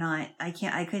is or not.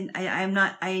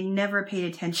 I never paid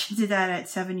attention to that at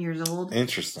 7 years old.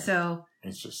 Interesting. So,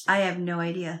 interesting. I have no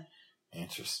idea.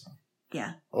 Interesting.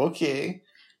 Yeah. Okay.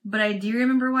 But I do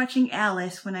remember watching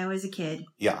Alice when I was a kid.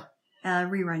 Yeah.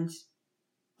 Reruns.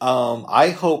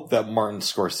 I hope that Martin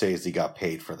Scorsese got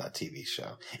paid for that TV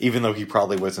show. Even though he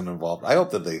probably wasn't involved. I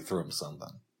hope that they threw him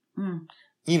something.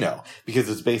 You know, because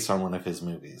it's based on one of his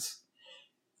movies.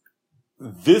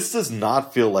 This does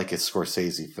not feel like a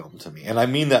Scorsese film to me. And I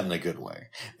mean that in a good way.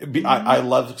 I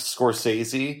love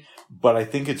Scorsese, but I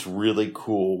think it's really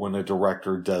cool when a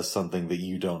director does something that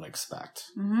you don't expect.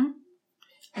 Mm-hmm.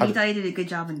 And you thought he did a good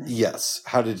job in this. Yes.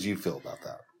 How did you feel about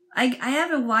that? I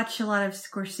haven't watched a lot of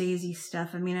Scorsese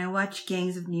stuff. I mean, I watched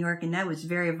Gangs of New York, and that was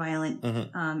very violent.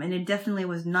 Mm-hmm. And it definitely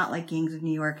was not like Gangs of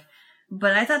New York.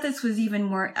 But I thought this was even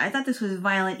more. I thought this was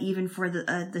violent even for the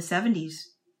 70s.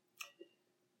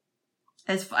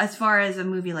 As far as a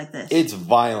movie like this, it's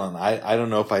violent. I don't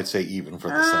know if I'd say even for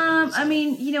the 70s. I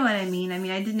mean, you know what I mean. I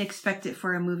mean, I didn't expect it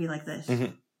for a movie like this.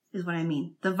 Mm-hmm. Is what I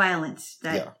mean. The violence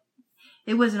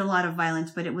it wasn't a lot of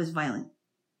violence, but it was violent.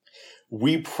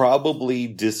 We probably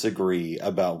disagree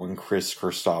about when Chris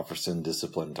Christopherson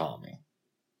disciplined Tommy.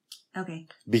 Okay.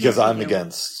 Because I'm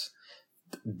against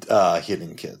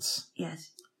hitting kids.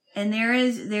 Yes. And there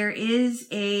is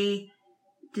a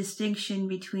distinction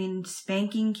between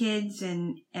spanking kids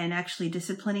and actually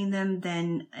disciplining them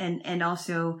and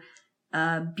also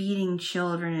beating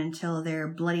children until they're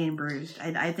bloody and bruised.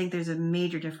 I think there's a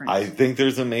major difference. I think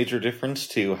there's a major difference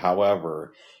too.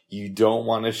 However, you don't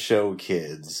want to show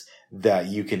kids that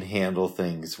you can handle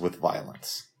things with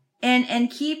violence. And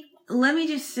let me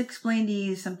just explain to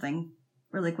you something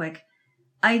really quick.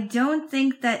 I don't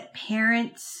think that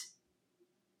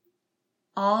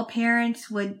all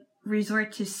parents would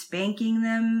resort to spanking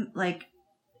them, like,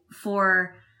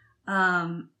 for,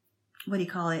 what do you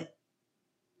call it?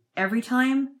 Every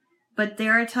time. But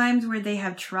there are times where they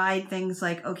have tried things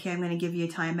like, okay, I'm going to give you a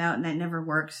timeout, and that never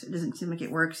works. It doesn't seem like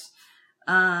it works.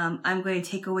 I'm going to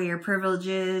take away your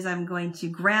privileges. I'm going to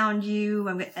ground you.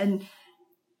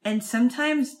 And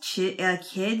sometimes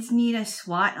kids need a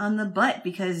swat on the butt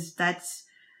because that's,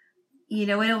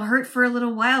 it'll hurt for a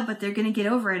little while, but they're going to get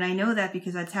over it. I know that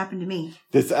because that's happened to me.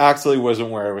 This actually wasn't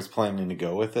where I was planning to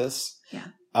go with this.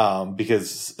 Yeah. Because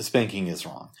spanking is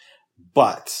wrong.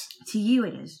 But to you,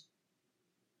 it is.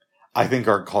 I think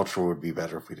our culture would be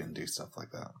better if we didn't do stuff like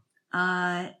that.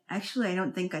 Actually, I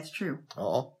don't think that's true.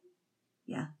 Oh?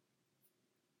 Yeah.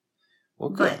 Well,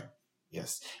 good. But,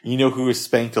 yes. You know who was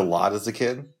spanked a lot as a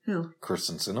kid? Who?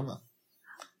 Kirsten Sinema.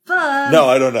 Fuck. No,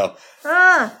 I don't know.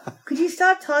 Could you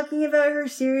stop talking about her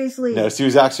seriously? No, she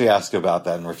was actually asked about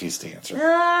that and refused to answer. No.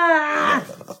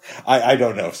 I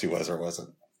don't know if she was or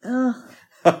wasn't.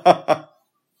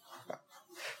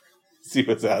 She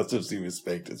was asked if she was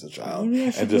spanked as a child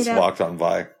and just walked on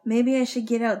by. Maybe I should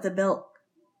get out the belt.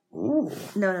 Ooh.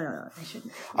 No, I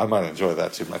shouldn't. I might enjoy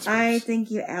that too much. I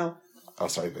think you... Ow. Oh,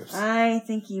 sorry, babes. I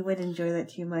think you would enjoy that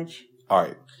too much. All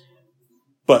right.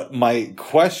 But my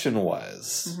question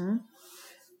was,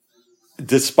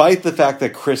 despite the fact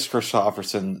that Chris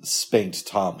Christopherson spanked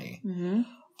Tommy,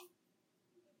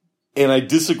 and I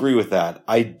disagree with that,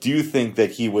 I do think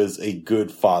that he was a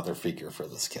good father figure for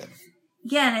this kid.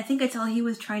 Yeah, and I think that's all he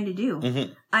was trying to do.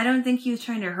 Mm-hmm. I don't think he was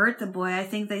trying to hurt the boy. I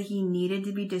think that he needed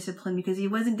to be disciplined because he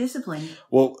wasn't disciplined.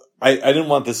 Well, I didn't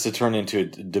want this to turn into a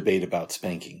debate about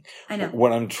spanking. I know.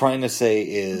 What I'm trying to say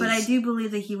is... But I do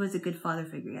believe that he was a good father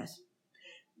figure, yes.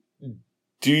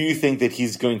 Do you think that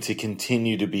he's going to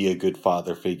continue to be a good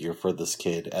father figure for this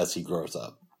kid as he grows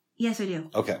up? Yes, I do.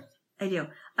 Okay. I do.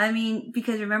 I mean,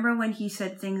 because remember when he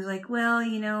said things like, well,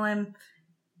 I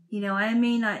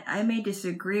may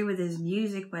disagree with his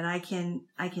music, but I can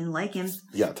like him.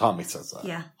 Yeah, Tommy says that.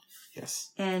 Yeah. Yes.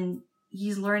 And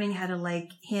he's learning how to like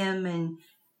him and,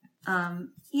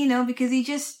 because he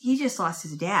just lost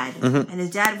his dad and his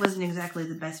dad wasn't exactly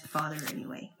the best father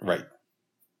anyway. Right.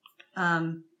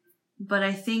 But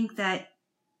I think that,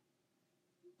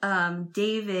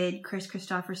 David, Chris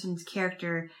Christopherson's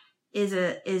character is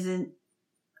an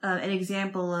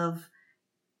example of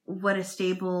what how a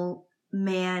stable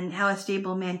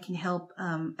man can help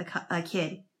a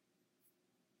kid.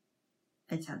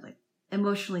 It sounds like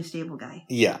emotionally stable guy.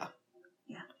 Yeah.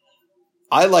 Yeah.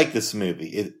 I like this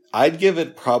movie. I'd give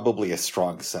it probably a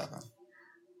strong 7.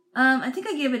 I think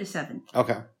I gave it a 7.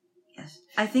 Okay. Yes.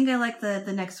 I think I like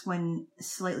the next one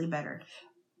slightly better.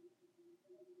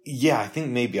 Yeah, I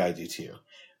think maybe I do too.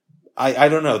 I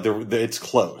don't know. It's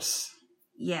close.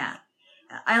 Yeah.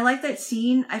 I like that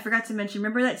scene. I forgot to mention.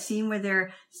 Remember that scene where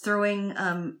they're throwing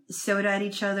soda at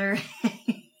each other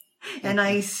and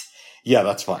ice? Yeah,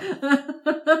 that's fun.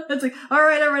 It's like, all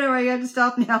right, you have to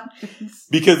stop now.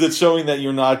 Because it's showing that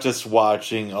you're not just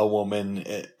watching a woman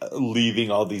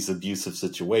leaving all these abusive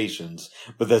situations,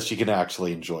 but that she can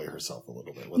actually enjoy herself a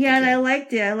little bit. Yeah, and I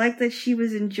liked it. I liked that she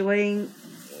was enjoying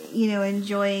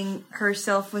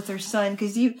herself with her son.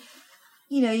 Because you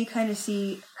kind of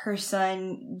see her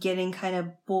son getting kind of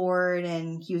bored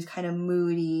and he was kind of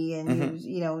moody and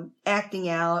he was, acting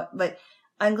out. But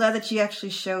I'm glad that you actually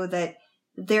show that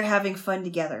they're having fun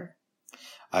together.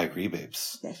 I agree,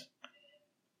 babes. Yes.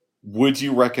 Would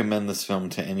you recommend this film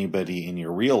to anybody in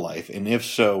your real life? And if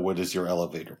so, what is your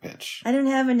elevator pitch? I don't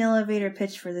have an elevator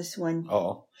pitch for this one.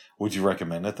 Oh, would you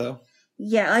recommend it though?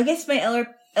 Yeah, I guess my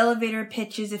elevator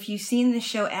pitch is if you've seen the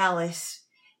show Alice,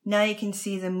 now you can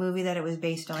see the movie that it was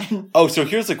based on. Oh, so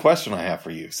here's a question I have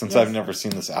for you, since Yes. I've never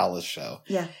seen this Alice show.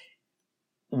 Yeah.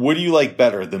 What do you like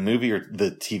better, the movie or the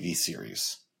TV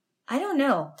series? I don't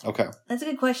know. Okay. That's a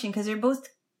good question because they're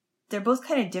both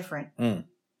kind of different. Mm.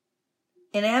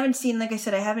 And I haven't seen, like I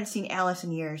said, I haven't seen Alice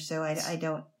in years, so I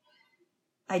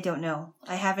don't know.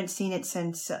 I haven't seen it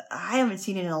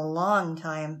in a long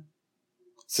time.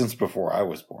 Since before I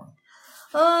was born.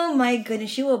 Oh my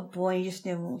goodness, you were born, you just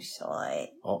never saw it.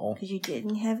 Uh-oh. Because you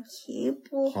didn't have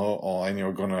cable. Uh-oh, and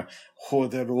you're gonna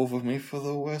hold that over me for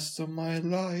the rest of my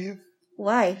life.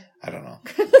 Why? I don't know.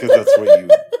 Because that's what you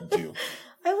do.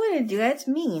 I wouldn't do that, it's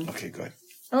mean. Okay, good.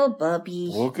 Oh, Bubby.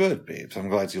 Well, good, babes. I'm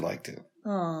glad you liked it.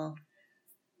 Oh.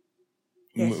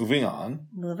 Yes. Moving on.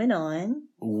 Moving on.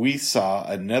 We saw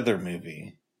another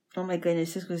movie Oh my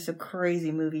goodness, this was a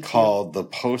crazy movie. called The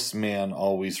Postman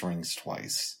Always Rings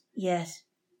Twice. Yes.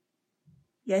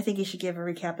 Yeah, I think you should give a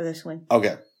recap of this one.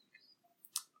 Okay.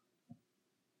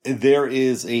 There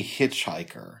is a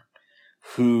hitchhiker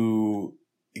who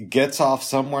gets off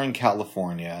somewhere in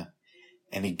California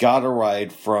and he got a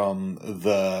ride from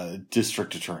the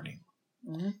district attorney.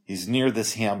 Mm-hmm. He's near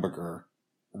this hamburger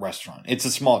restaurant. It's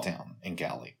a small town in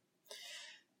Cali.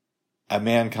 A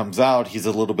man comes out. He's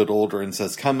a little bit older and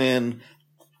says, "Come in.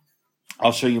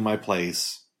 I'll show you my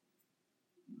place."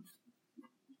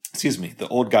 Excuse me. The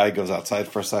old guy goes outside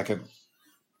for a second.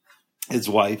 His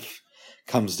wife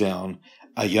comes down,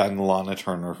 a young Lana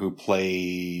Turner who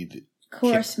played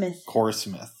Cora Smith. Cora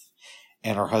Smith.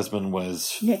 And her husband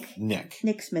was Nick.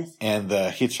 Nick Smith. And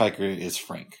the hitchhiker is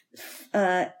Frank.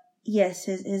 Yes,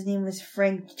 his name was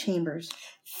Frank Chambers.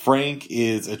 Frank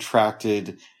is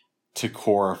attracted to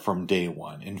Cora from day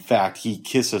one. In fact, he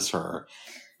kisses her.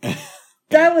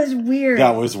 That was weird.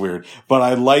 That was weird. But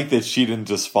I like that she didn't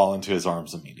just fall into his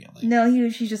arms immediately. No,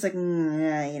 she's just like,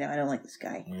 I don't like this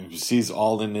guy. She's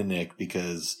all into Nick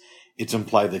because it's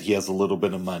implied that he has a little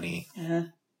bit of money. Uh-huh.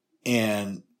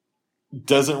 And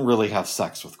doesn't really have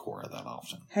sex with Cora that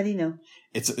often. How do you know?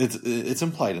 It's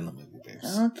implied in the movie,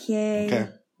 babes. Okay.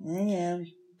 I am.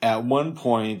 At one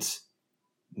point,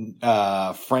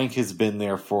 Frank has been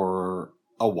there for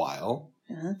a while.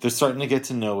 Uh-huh. They're starting to get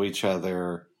to know each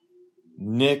other.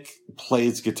 Nick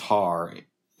plays guitar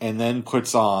and then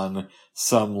puts on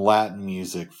some Latin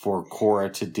music for Cora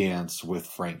to dance with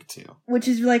Frank to. Which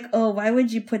is like, oh, why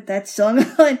would you put that song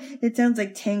on? It sounds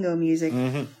like tango music.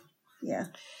 Mm-hmm. Yeah.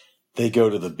 They go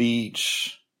to the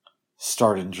beach,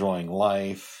 start enjoying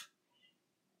life.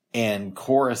 And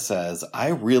Cora says, "I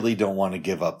really don't want to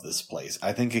give up this place.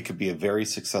 I think it could be a very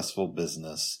successful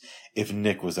business if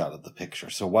Nick was out of the picture.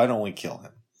 So why don't we kill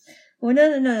him?" Well,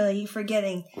 no, you're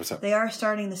forgetting. What's up? They are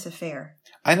starting this affair.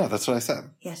 I know, that's what I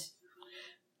said. Yes.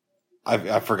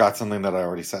 I forgot something that I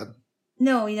already said.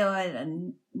 No,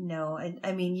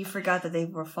 I mean, you forgot that they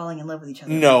were falling in love with each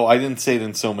other. No, I didn't say it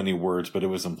in so many words, but it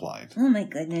was implied. Oh my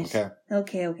goodness. Okay.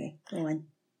 Okay. Go on.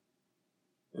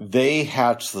 They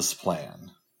hatch this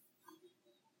plan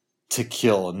to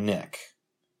kill Nick,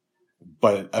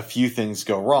 but a few things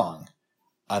go wrong.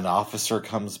 An officer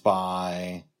comes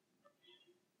by.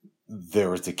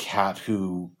 There is a cat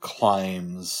who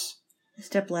climbs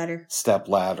step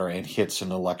ladder and hits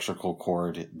an electrical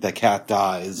cord. The cat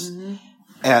dies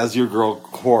as your girl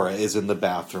Cora is in the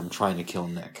bathroom trying to kill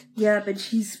Nick. Yeah, but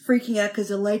she's freaking out because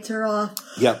the lights are off.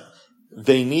 Yep.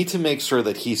 They need to make sure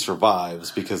that he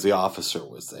survives because the officer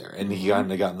was there and he kind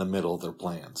of got in the middle of their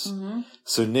plans. Mm-hmm.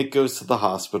 So Nick goes to the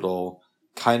hospital,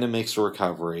 kind of makes a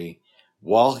recovery.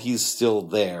 While he's still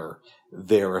there,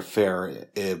 their affair,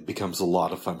 it becomes a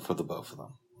lot of fun for the both of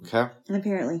them. Okay?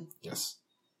 Apparently. Yes.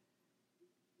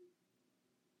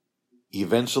 He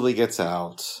eventually gets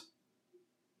out.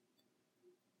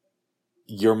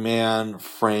 Your man,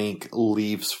 Frank,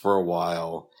 leaves for a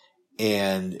while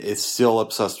and is still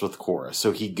obsessed with Cora.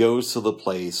 So he goes to the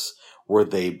place where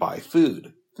they buy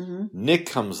food. Mm-hmm. Nick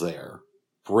comes there,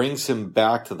 brings him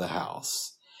back to the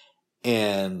house,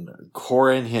 and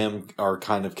Cora and him are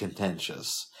kind of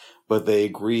contentious. But they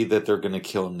agree that they're going to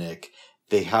kill Nick.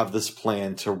 They have this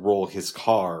plan to roll his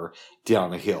car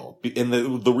down a hill. And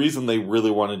the reason they really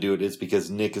want to do it is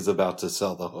because Nick is about to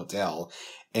sell the hotel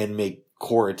and make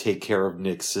Cora take care of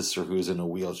Nick's sister who's in a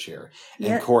wheelchair.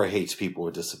 And Cora hates people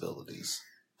with disabilities.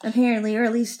 Apparently, or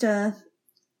at least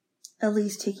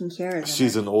taking care of them.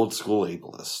 She's an old school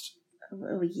ableist.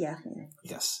 Oh, yeah.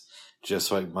 Yes.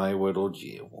 Just like my little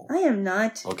jewel. I am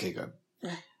not. Okay, good.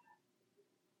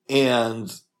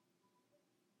 And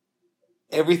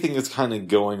everything is kind of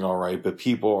going all right, but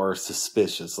people are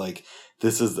suspicious. Like,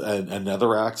 this is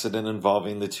another accident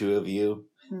involving the two of you.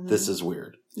 Mm-hmm. This is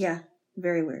weird. Yeah,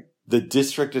 very weird. The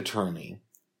district attorney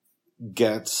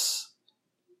gets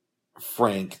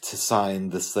Frank to sign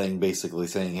this thing basically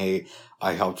saying, hey,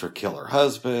 I helped her kill her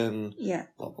husband. Yeah.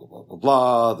 Blah, blah, blah, blah,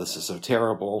 blah. This is so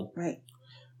terrible. Right.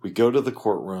 We go to the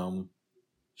courtroom.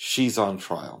 She's on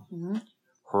trial. Mm-hmm.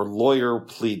 Her lawyer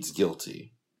pleads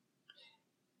guilty.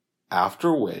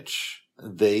 After which,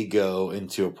 they go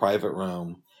into a private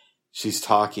room. She's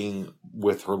talking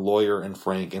with her lawyer and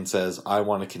Frank and says, I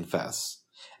want to confess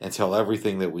and tell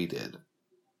everything that we did.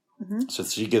 Mm-hmm. So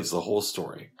she gives the whole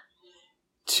story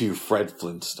to Fred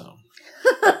Flintstone.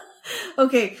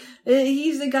 Okay.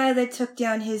 He's the guy that took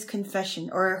down his confession,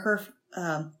 or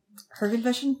her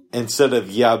confession? Instead of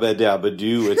yabba dabba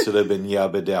do, it should have been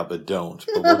yabba dabba don't,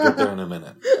 but we'll get there in a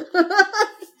minute.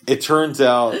 It turns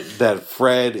out that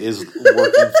Fred is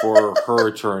working for her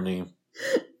attorney,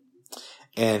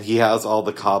 and he has all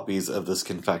the copies of this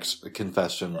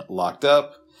confession locked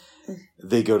up.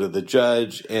 They go to the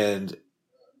judge, and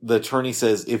the attorney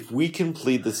says, if we can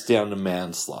plead this down to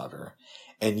manslaughter,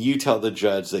 and you tell the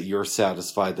judge that you're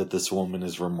satisfied that this woman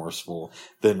is remorseful,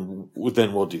 then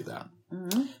we'll do that.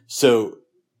 Mm-hmm. So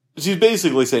she's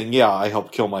basically saying, yeah, I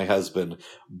helped kill my husband,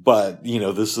 but,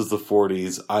 this is the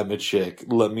 40s. I'm a chick.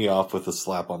 Let me off with a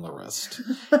slap on the wrist.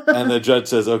 And the judge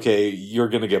says, okay, you're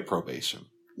going to get probation.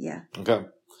 Yeah. Okay.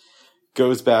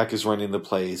 Goes back, is running the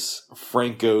place.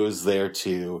 Frank goes there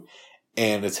too,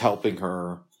 and it's helping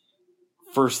her.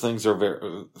 First things are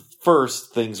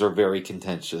very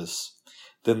contentious.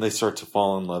 Then they start to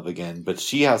fall in love again, but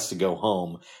she has to go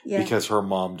home because her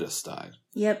mom just died.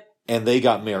 Yep. And they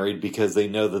got married because they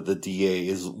know that the DA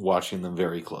is watching them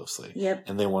very closely. Yep.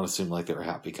 And they want to seem like they're a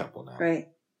happy couple now. Right.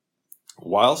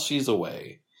 While she's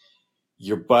away,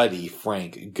 your buddy,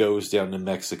 Frank, goes down to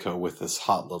Mexico with this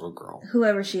hot little girl.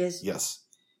 Whoever she is. Yes.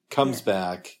 Comes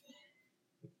back,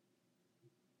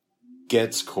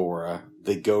 gets Cora.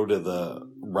 They go to the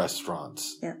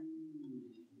restaurants. Yep.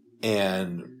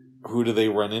 And who do they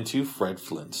run into? Fred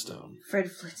Flintstone.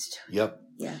 Fred Flintstone. Yep.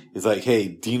 Yeah. He's like, hey,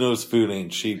 Dino's food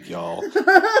ain't cheap, y'all.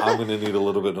 I'm going to need a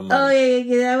little bit of money. Oh,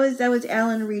 yeah. That was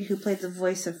Alan Reed who played the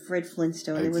voice of Fred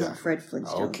Flintstone. Exactly. It wasn't Fred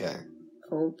Flintstone.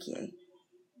 Okay.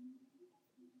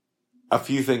 A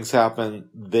few things happen.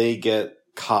 They get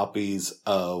copies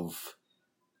of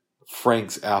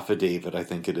Frank's affidavit, I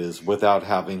think it is, without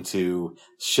having to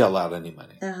shell out any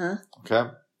money. Uh-huh. Okay?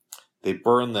 They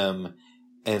burn them,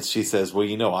 and she says,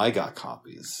 well, I got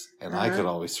copies, and I could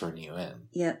always turn you in.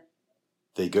 Yep.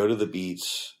 They go to the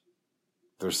beach.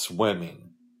 They're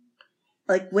swimming.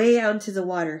 Like way out into the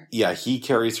water. Yeah, he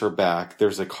carries her back.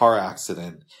 There's a car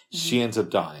accident. Mm-hmm. She ends up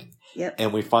dying. Yep.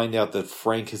 And we find out that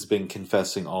Frank has been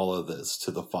confessing all of this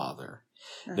to the father.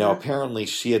 Uh-huh. Now, apparently,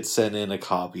 she had sent in a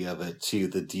copy of it to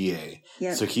the DA.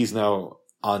 Yep. So he's now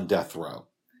on death row.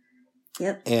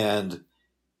 Yep. And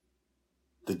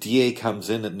the DA comes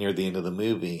in near the end of the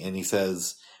movie, and he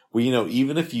says, well,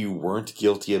 even if you weren't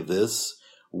guilty of this,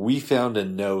 we found a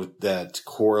note that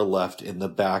Cora left in the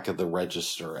back of the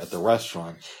register at the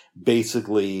restaurant,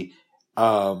 basically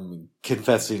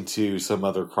confessing to some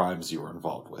other crimes you were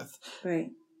involved with. Right.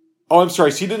 Oh, I'm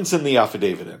sorry. She didn't send the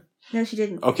affidavit in. No, she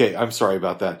didn't. Okay, I'm sorry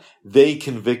about that. They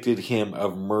convicted him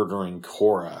of murdering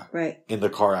Cora. Right. In the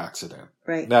car accident.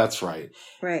 Right. That's right.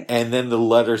 Right. And then the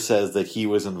letter says that he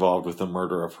was involved with the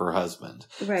murder of her husband.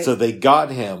 Right. So they got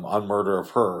him on murder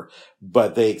of her,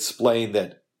 but they explained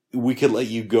that we could let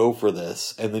you go for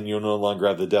this, and then you'll no longer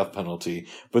have the death penalty,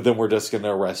 but then we're just going to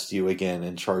arrest you again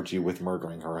and charge you with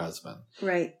murdering her husband.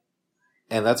 Right.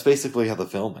 And that's basically how the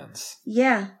film ends.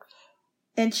 Yeah.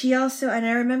 And she also, and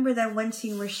I remember that one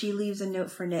scene where she leaves a note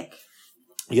for Nick.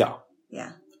 Yeah.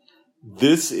 Yeah.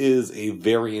 This is a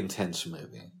very intense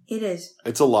movie. It is.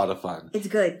 It's a lot of fun. It's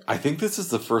good. I think this is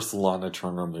the first Lana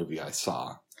Turner movie I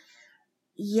saw.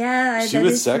 Yeah, she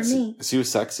was sexy. For me. She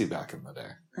was sexy back in the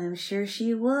day. I'm sure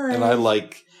she was. And I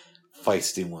like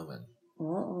feisty women.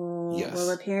 Uh-oh. Yes.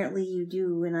 Well, apparently you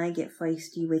do, and I get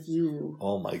feisty with you.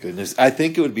 Oh my goodness. I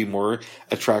think it would be more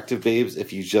attractive, babes,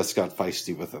 if you just got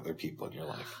feisty with other people in your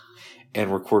life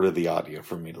and recorded the audio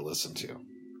for me to listen to.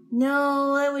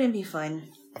 No, that wouldn't be fun.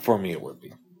 For me, it would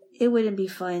be. It wouldn't be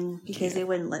fun because they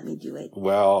wouldn't let me do it.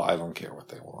 Well, I don't care what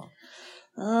they want.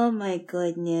 Oh my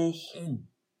goodness.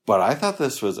 But I thought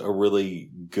this was a really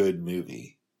good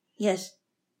movie. Yes.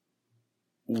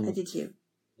 I did too.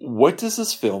 What does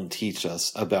this film teach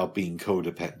us about being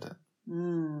codependent?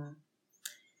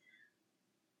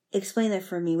 Explain that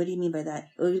for me. What do you mean by that?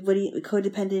 What do you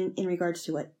codependent in regards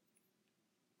to what?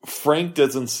 Frank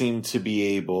doesn't seem to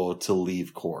be able to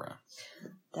leave Cora.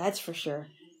 That's for sure.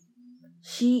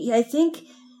 I think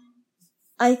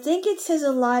it says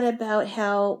a lot about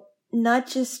how not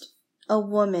just a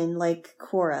woman like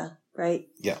Cora, right?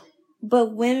 Yeah.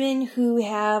 But women who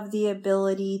have the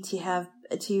ability to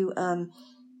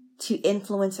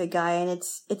influence a guy, and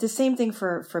it's the same thing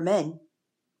for men,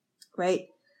 right?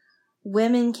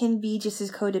 Women can be just as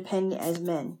codependent as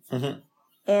men. Mm-hmm.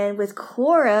 And with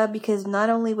Cora, because not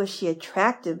only was she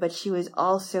attractive, but she was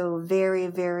also very,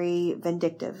 very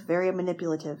vindictive, very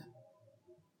manipulative,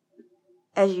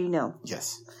 as you know.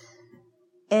 Yes.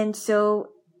 And so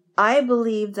I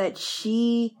believe that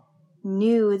she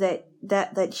knew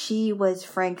that she was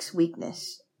Frank's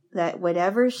weakness. That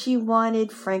whatever she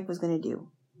wanted, Frank was going to do.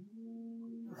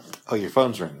 Oh, your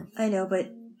phone's ringing. I know,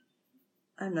 but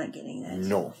I'm not getting that.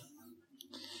 No.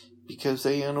 Because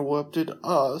they interrupted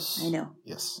us. I know.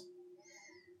 Yes.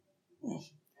 Yes.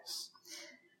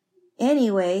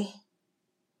 Anyway,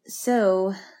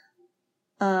 so,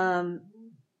 whoever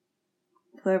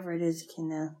it is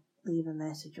can leave a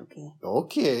message, okay?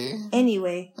 Okay.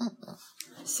 Anyway,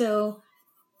 so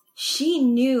she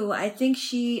knew. I think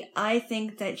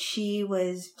that she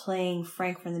was playing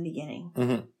Frank from the beginning.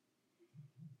 Mm-hmm.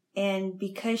 And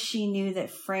because she knew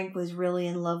that Frank was really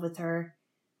in love with her,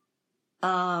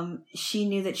 she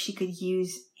knew that she could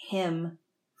use him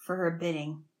for her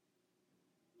bidding.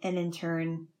 And in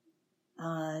turn,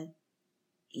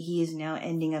 he is now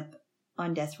ending up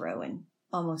on death row and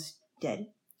almost dead.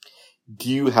 Do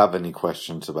you have any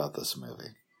questions about this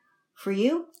movie? For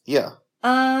you? Yeah.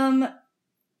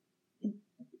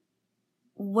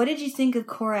 What did you think of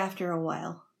Cora after a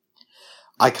while?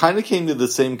 I kind of came to the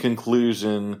same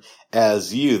conclusion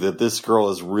as you, that this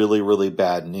girl is really, really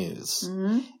bad news.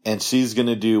 Mm-hmm. And she's going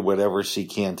to do whatever she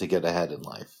can to get ahead in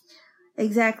life.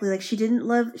 Exactly. Like she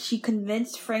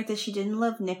convinced Frank that she didn't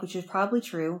love Nick, which is probably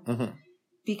true. Mm-hmm.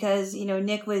 Because,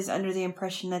 Nick was under the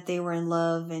impression that they were in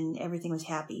love and everything was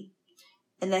happy.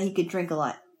 And that he could drink a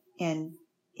lot and,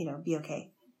 be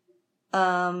okay.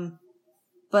 And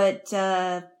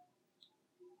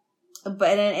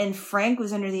Frank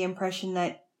was under the impression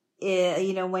that,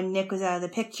 when Nick was out of the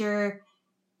picture,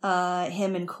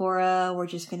 him and Cora were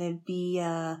just going to be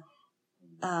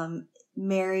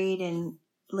married and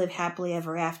live happily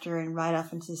ever after and ride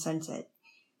off into the sunset.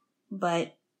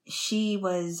 But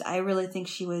I really think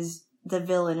she was the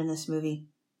villain in this movie.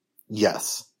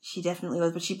 Yes. She definitely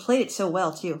was, but she played it so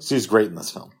well, too. She's great in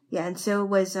this film. Yeah, and so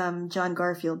was John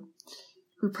Garfield,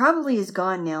 who probably is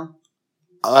gone now.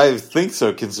 I think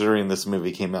so, considering this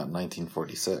movie came out in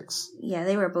 1946. Yeah,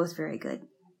 they were both very good.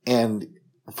 And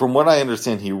from what I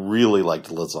understand, he really liked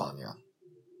lasagna.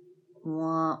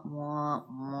 Wah, wah,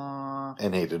 wah.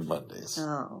 And hated Mondays.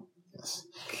 Oh. Yes.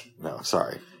 No,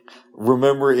 sorry.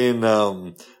 Remember in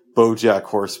BoJack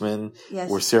Horseman, yes,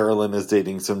 where Sarah Lynn is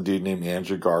dating some dude named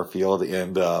Andrew Garfield,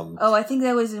 and I think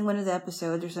that was in one of the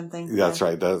episodes or something. That's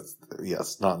right.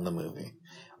 Yes, not in the movie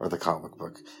or the comic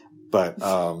book. But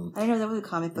I know that was a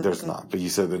comic book. There's not, but you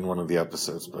said in one of the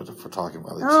episodes. But if we're talking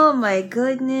about it, oh my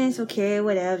goodness. Okay,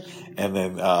 whatever. And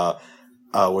then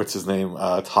what's his name?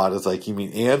 Todd is like, you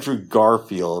mean Andrew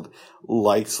Garfield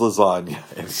likes lasagna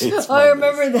and hates Mondays. I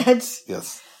remember that.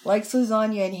 Yes, likes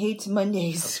lasagna and hates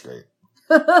Mondays. That's great.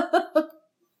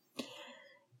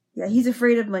 Yeah, he's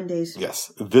afraid of Mondays.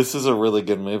 Yes, this is a really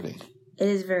good movie. It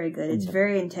is very good. It's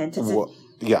very intense.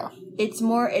 Yeah. It's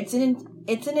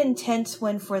an intense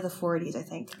one for the 40s, I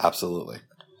think. Absolutely.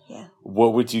 Yeah.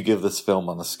 What would you give this film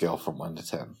on a scale from 1 to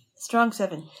 10? Strong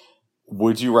 7.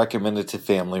 Would you recommend it to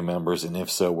family members? And if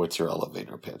so, what's your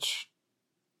elevator pitch?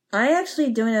 I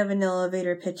actually don't have an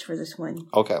elevator pitch for this one.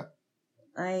 Okay.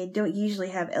 I don't usually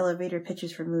have elevator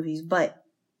pitches for movies, but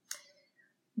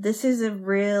this is a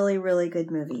really, really good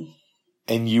movie.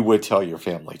 And you would tell your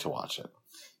family to watch it?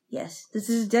 Yes. This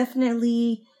is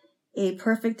definitely a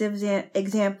perfect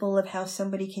example of how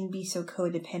somebody can be so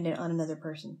codependent on another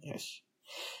person. Yes.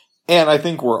 And I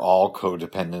think we're all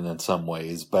codependent in some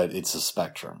ways, but it's a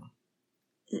spectrum.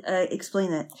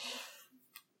 Explain that.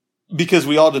 Because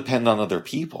we all depend on other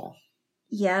people.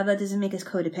 Yeah, but it doesn't make us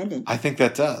codependent. I think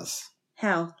that does.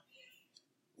 How?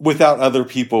 Without other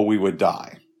people, we would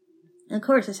die. Of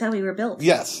course, that's how we were built.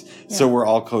 Yes. Yeah. So we're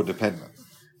all codependent.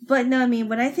 But no, I mean,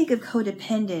 when I think of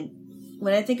codependency,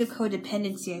 I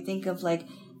think of like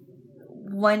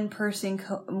one person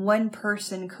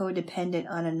codependent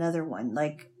on another one,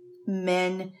 like a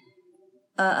man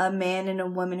and a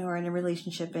woman who are in a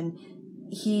relationship, and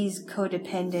he's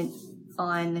codependent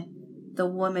on the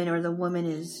woman or the woman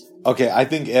is... Okay, I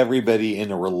think everybody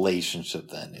in a relationship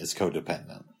then is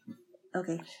codependent.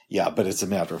 Okay. Yeah, but it's a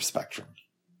matter of spectrum.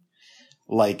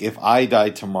 Like, if I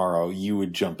died tomorrow, you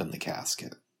would jump in the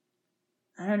casket.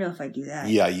 I don't know if I'd do that.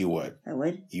 Yeah, you would. I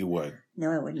would? You would.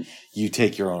 No, I wouldn't. You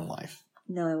take your own life.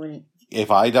 No, I wouldn't.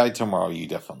 If I died tomorrow, you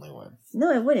definitely would.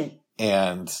 No, I wouldn't.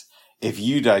 And if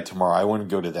you died tomorrow, I wouldn't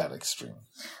go to that extreme.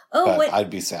 Oh, but what? I'd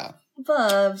be sad.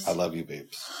 Bubs. I love you,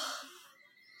 babes.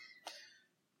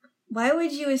 Why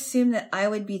would you assume that I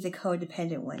would be the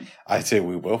codependent one? I'd say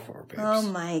we both were, babes. Oh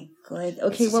my god.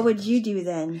 Okay, what would you do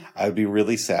then? I'd be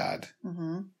really sad.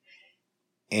 Mm-hmm.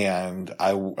 And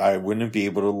I wouldn't be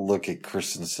able to look at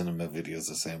Christian cinema videos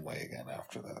the same way again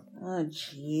after that. Oh,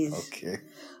 jeez. Okay.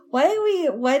 Why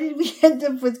did we end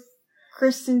up with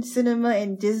Christian cinema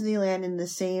and Disneyland in the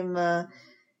same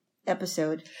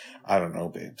episode? I don't know,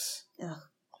 babes. Oh,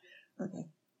 okay.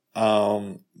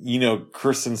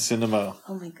 Kirsten Cinema.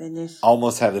 Oh my goodness.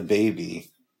 Almost had a baby,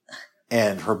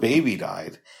 and her baby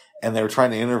died, and they were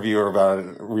trying to interview her about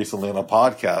it recently on a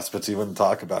podcast, but she wouldn't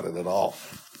talk about it at all.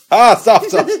 Ah, stop.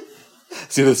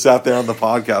 She just sat there on the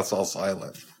podcast all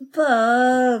silent.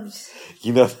 Bubs.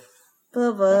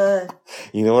 Bubba.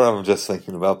 You know what I'm just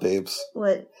thinking about, babes?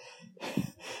 What?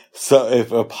 So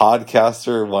if a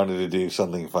podcaster wanted to do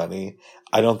something funny,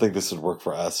 I don't think this would work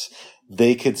for us.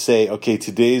 They could say, okay,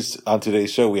 on today's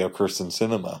show, we have Kirsten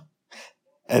Cinema,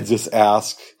 and just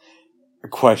ask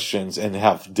questions and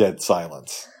have dead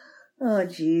silence. Oh,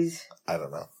 jeez. I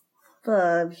don't know.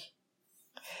 Bubs.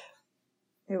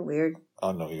 You're weird.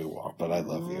 Oh, no, you are, but I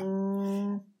love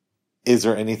you. Is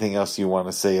there anything else you want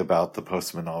to say about The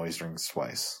Postman Always Rings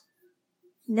Twice?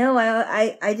 No,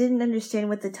 I didn't understand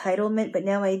what the title meant, but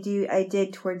now I do. I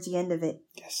did towards the end of it.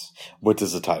 Yes. What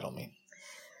does the title mean?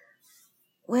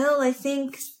 Well, I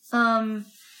think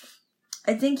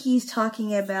he's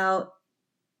talking about,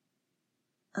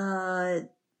 I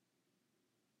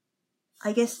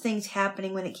guess things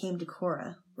happening when it came to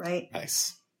Cora, right?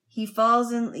 Nice. He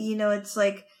falls in, it's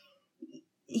like,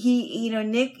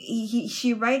 Nick,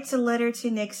 she writes a letter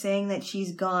to Nick saying that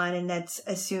she's gone, and that's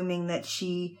assuming that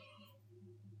she,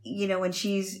 when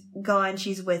she's gone,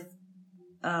 she's with,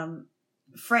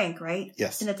 Frank, right?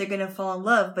 Yes. And that they're going to fall in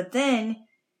love. But then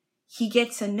he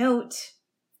gets a note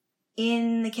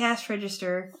in the cash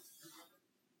register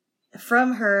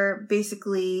from her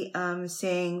basically,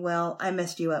 saying, well, I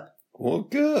messed you up. Well,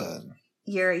 good.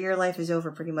 Your life is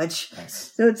over pretty much.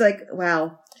 Nice. So it's like,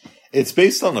 wow. It's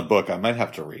based on a book. I might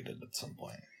have to read it at some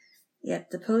point.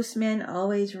 Yep, The Postman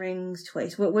Always Rings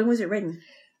Twice. When was it written?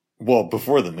 Well,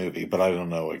 before the movie, but I don't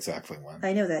know exactly when.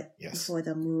 I know that. Yes. Before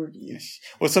the movie. Yes.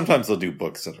 Well, sometimes they'll do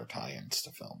books that are tie-ins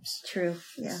to films. True,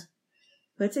 yeah.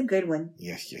 But it's a good one.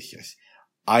 Yes.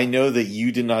 I know that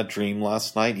you did not dream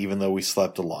last night, even though we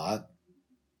slept a lot.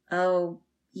 Oh,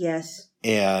 yes.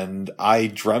 And I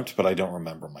dreamt, but I don't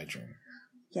remember my dream.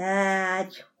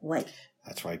 That's right.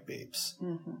 That's right, babes.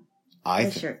 Mm-hmm.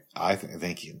 Thank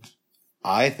you.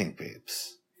 I think,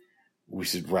 babes, we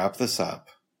should wrap this up,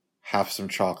 have some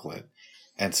chocolate,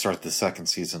 and start the second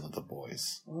season of The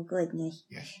Boys. Oh, goodness.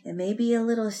 Yes. And maybe a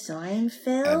little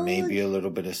Seinfeld. And maybe a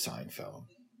little bit of Seinfeld.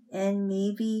 And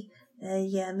maybe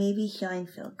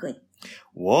Seinfeld. Good.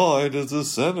 Why does the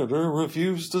senator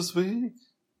refuse to speak?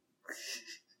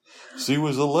 She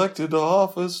was elected to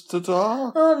office to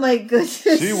talk. Oh my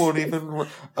goodness. She won't even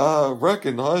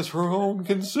recognize her own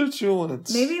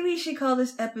constituents. Maybe we should call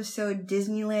this episode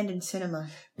Disneyland and Cinema.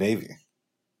 Maybe.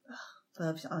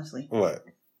 Bubs, honestly. What?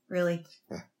 Really?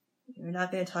 We're not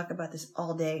going to talk about this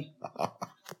all day.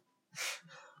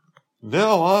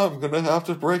 Now I'm going to have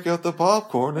to break out the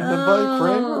popcorn and invite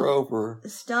Kramer over.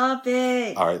 Stop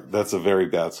it. All right, that's a very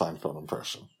bad Seinfeld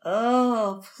impression.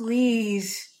 Oh,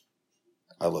 please.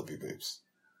 I love you, babes.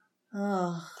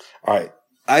 Oh. All right.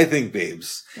 I think,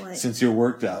 babes, what? Since you're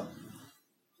worked up.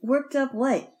 Worked up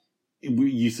what?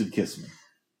 You should kiss me.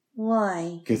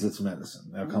 Why? Because it's medicine.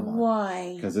 Now, come on.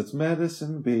 Why? Because it's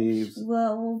medicine, babes.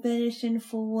 Well, medicine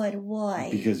for what? Why?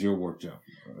 Because you're worked up.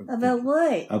 About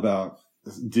what? About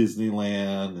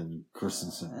Disneyland and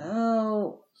Christensen.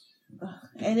 Oh.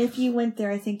 And if you went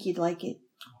there, I think you'd like it.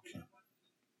 Okay.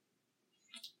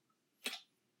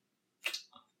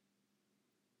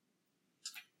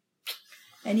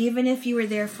 And even if you were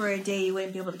there for a day, you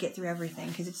wouldn't be able to get through everything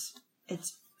because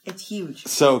it's huge.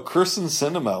 So Kirsten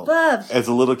Cinema, Bubs. As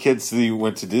a little kid, she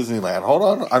went to Disneyland. Hold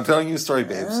on, I'm telling you a story,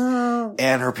 babes. Oh.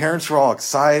 And her parents were all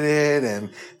excited, and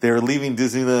they were leaving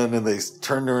Disneyland, and they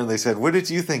turned to her and they said, "What did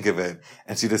you think of it?"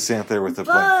 And she just sat there with the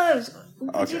Bubs.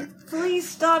 Okay. Please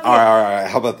stop it. All right.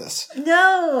 How about this?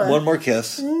 No. One more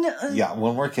kiss. No. Yeah,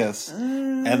 one more kiss.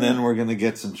 And then we're going to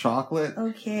get some chocolate.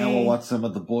 Okay. And we'll watch some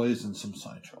of the boys and some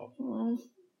Sideshow. Oh.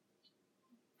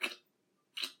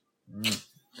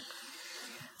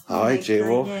 All right,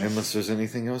 J-Wo, goodness. unless there's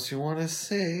anything else you want to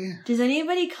say. Does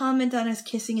anybody comment on us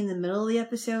kissing in the middle of the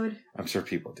episode? I'm sure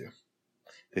people do.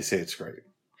 They say it's great.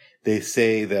 They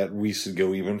say that we should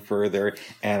go even further.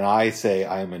 And I say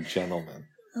I'm a gentleman.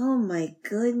 Oh my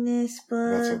goodness,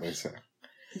 bud. That's what they say.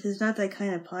 This is not that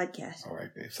kind of podcast. All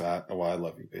right, babe. So I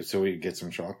love you, babe. So we get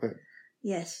some chocolate?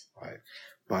 Yes. All right.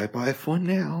 Bye-bye for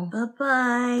now.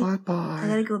 Bye-bye. Bye-bye. I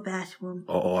gotta go bathroom.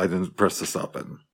 Oh, I didn't press the stop button.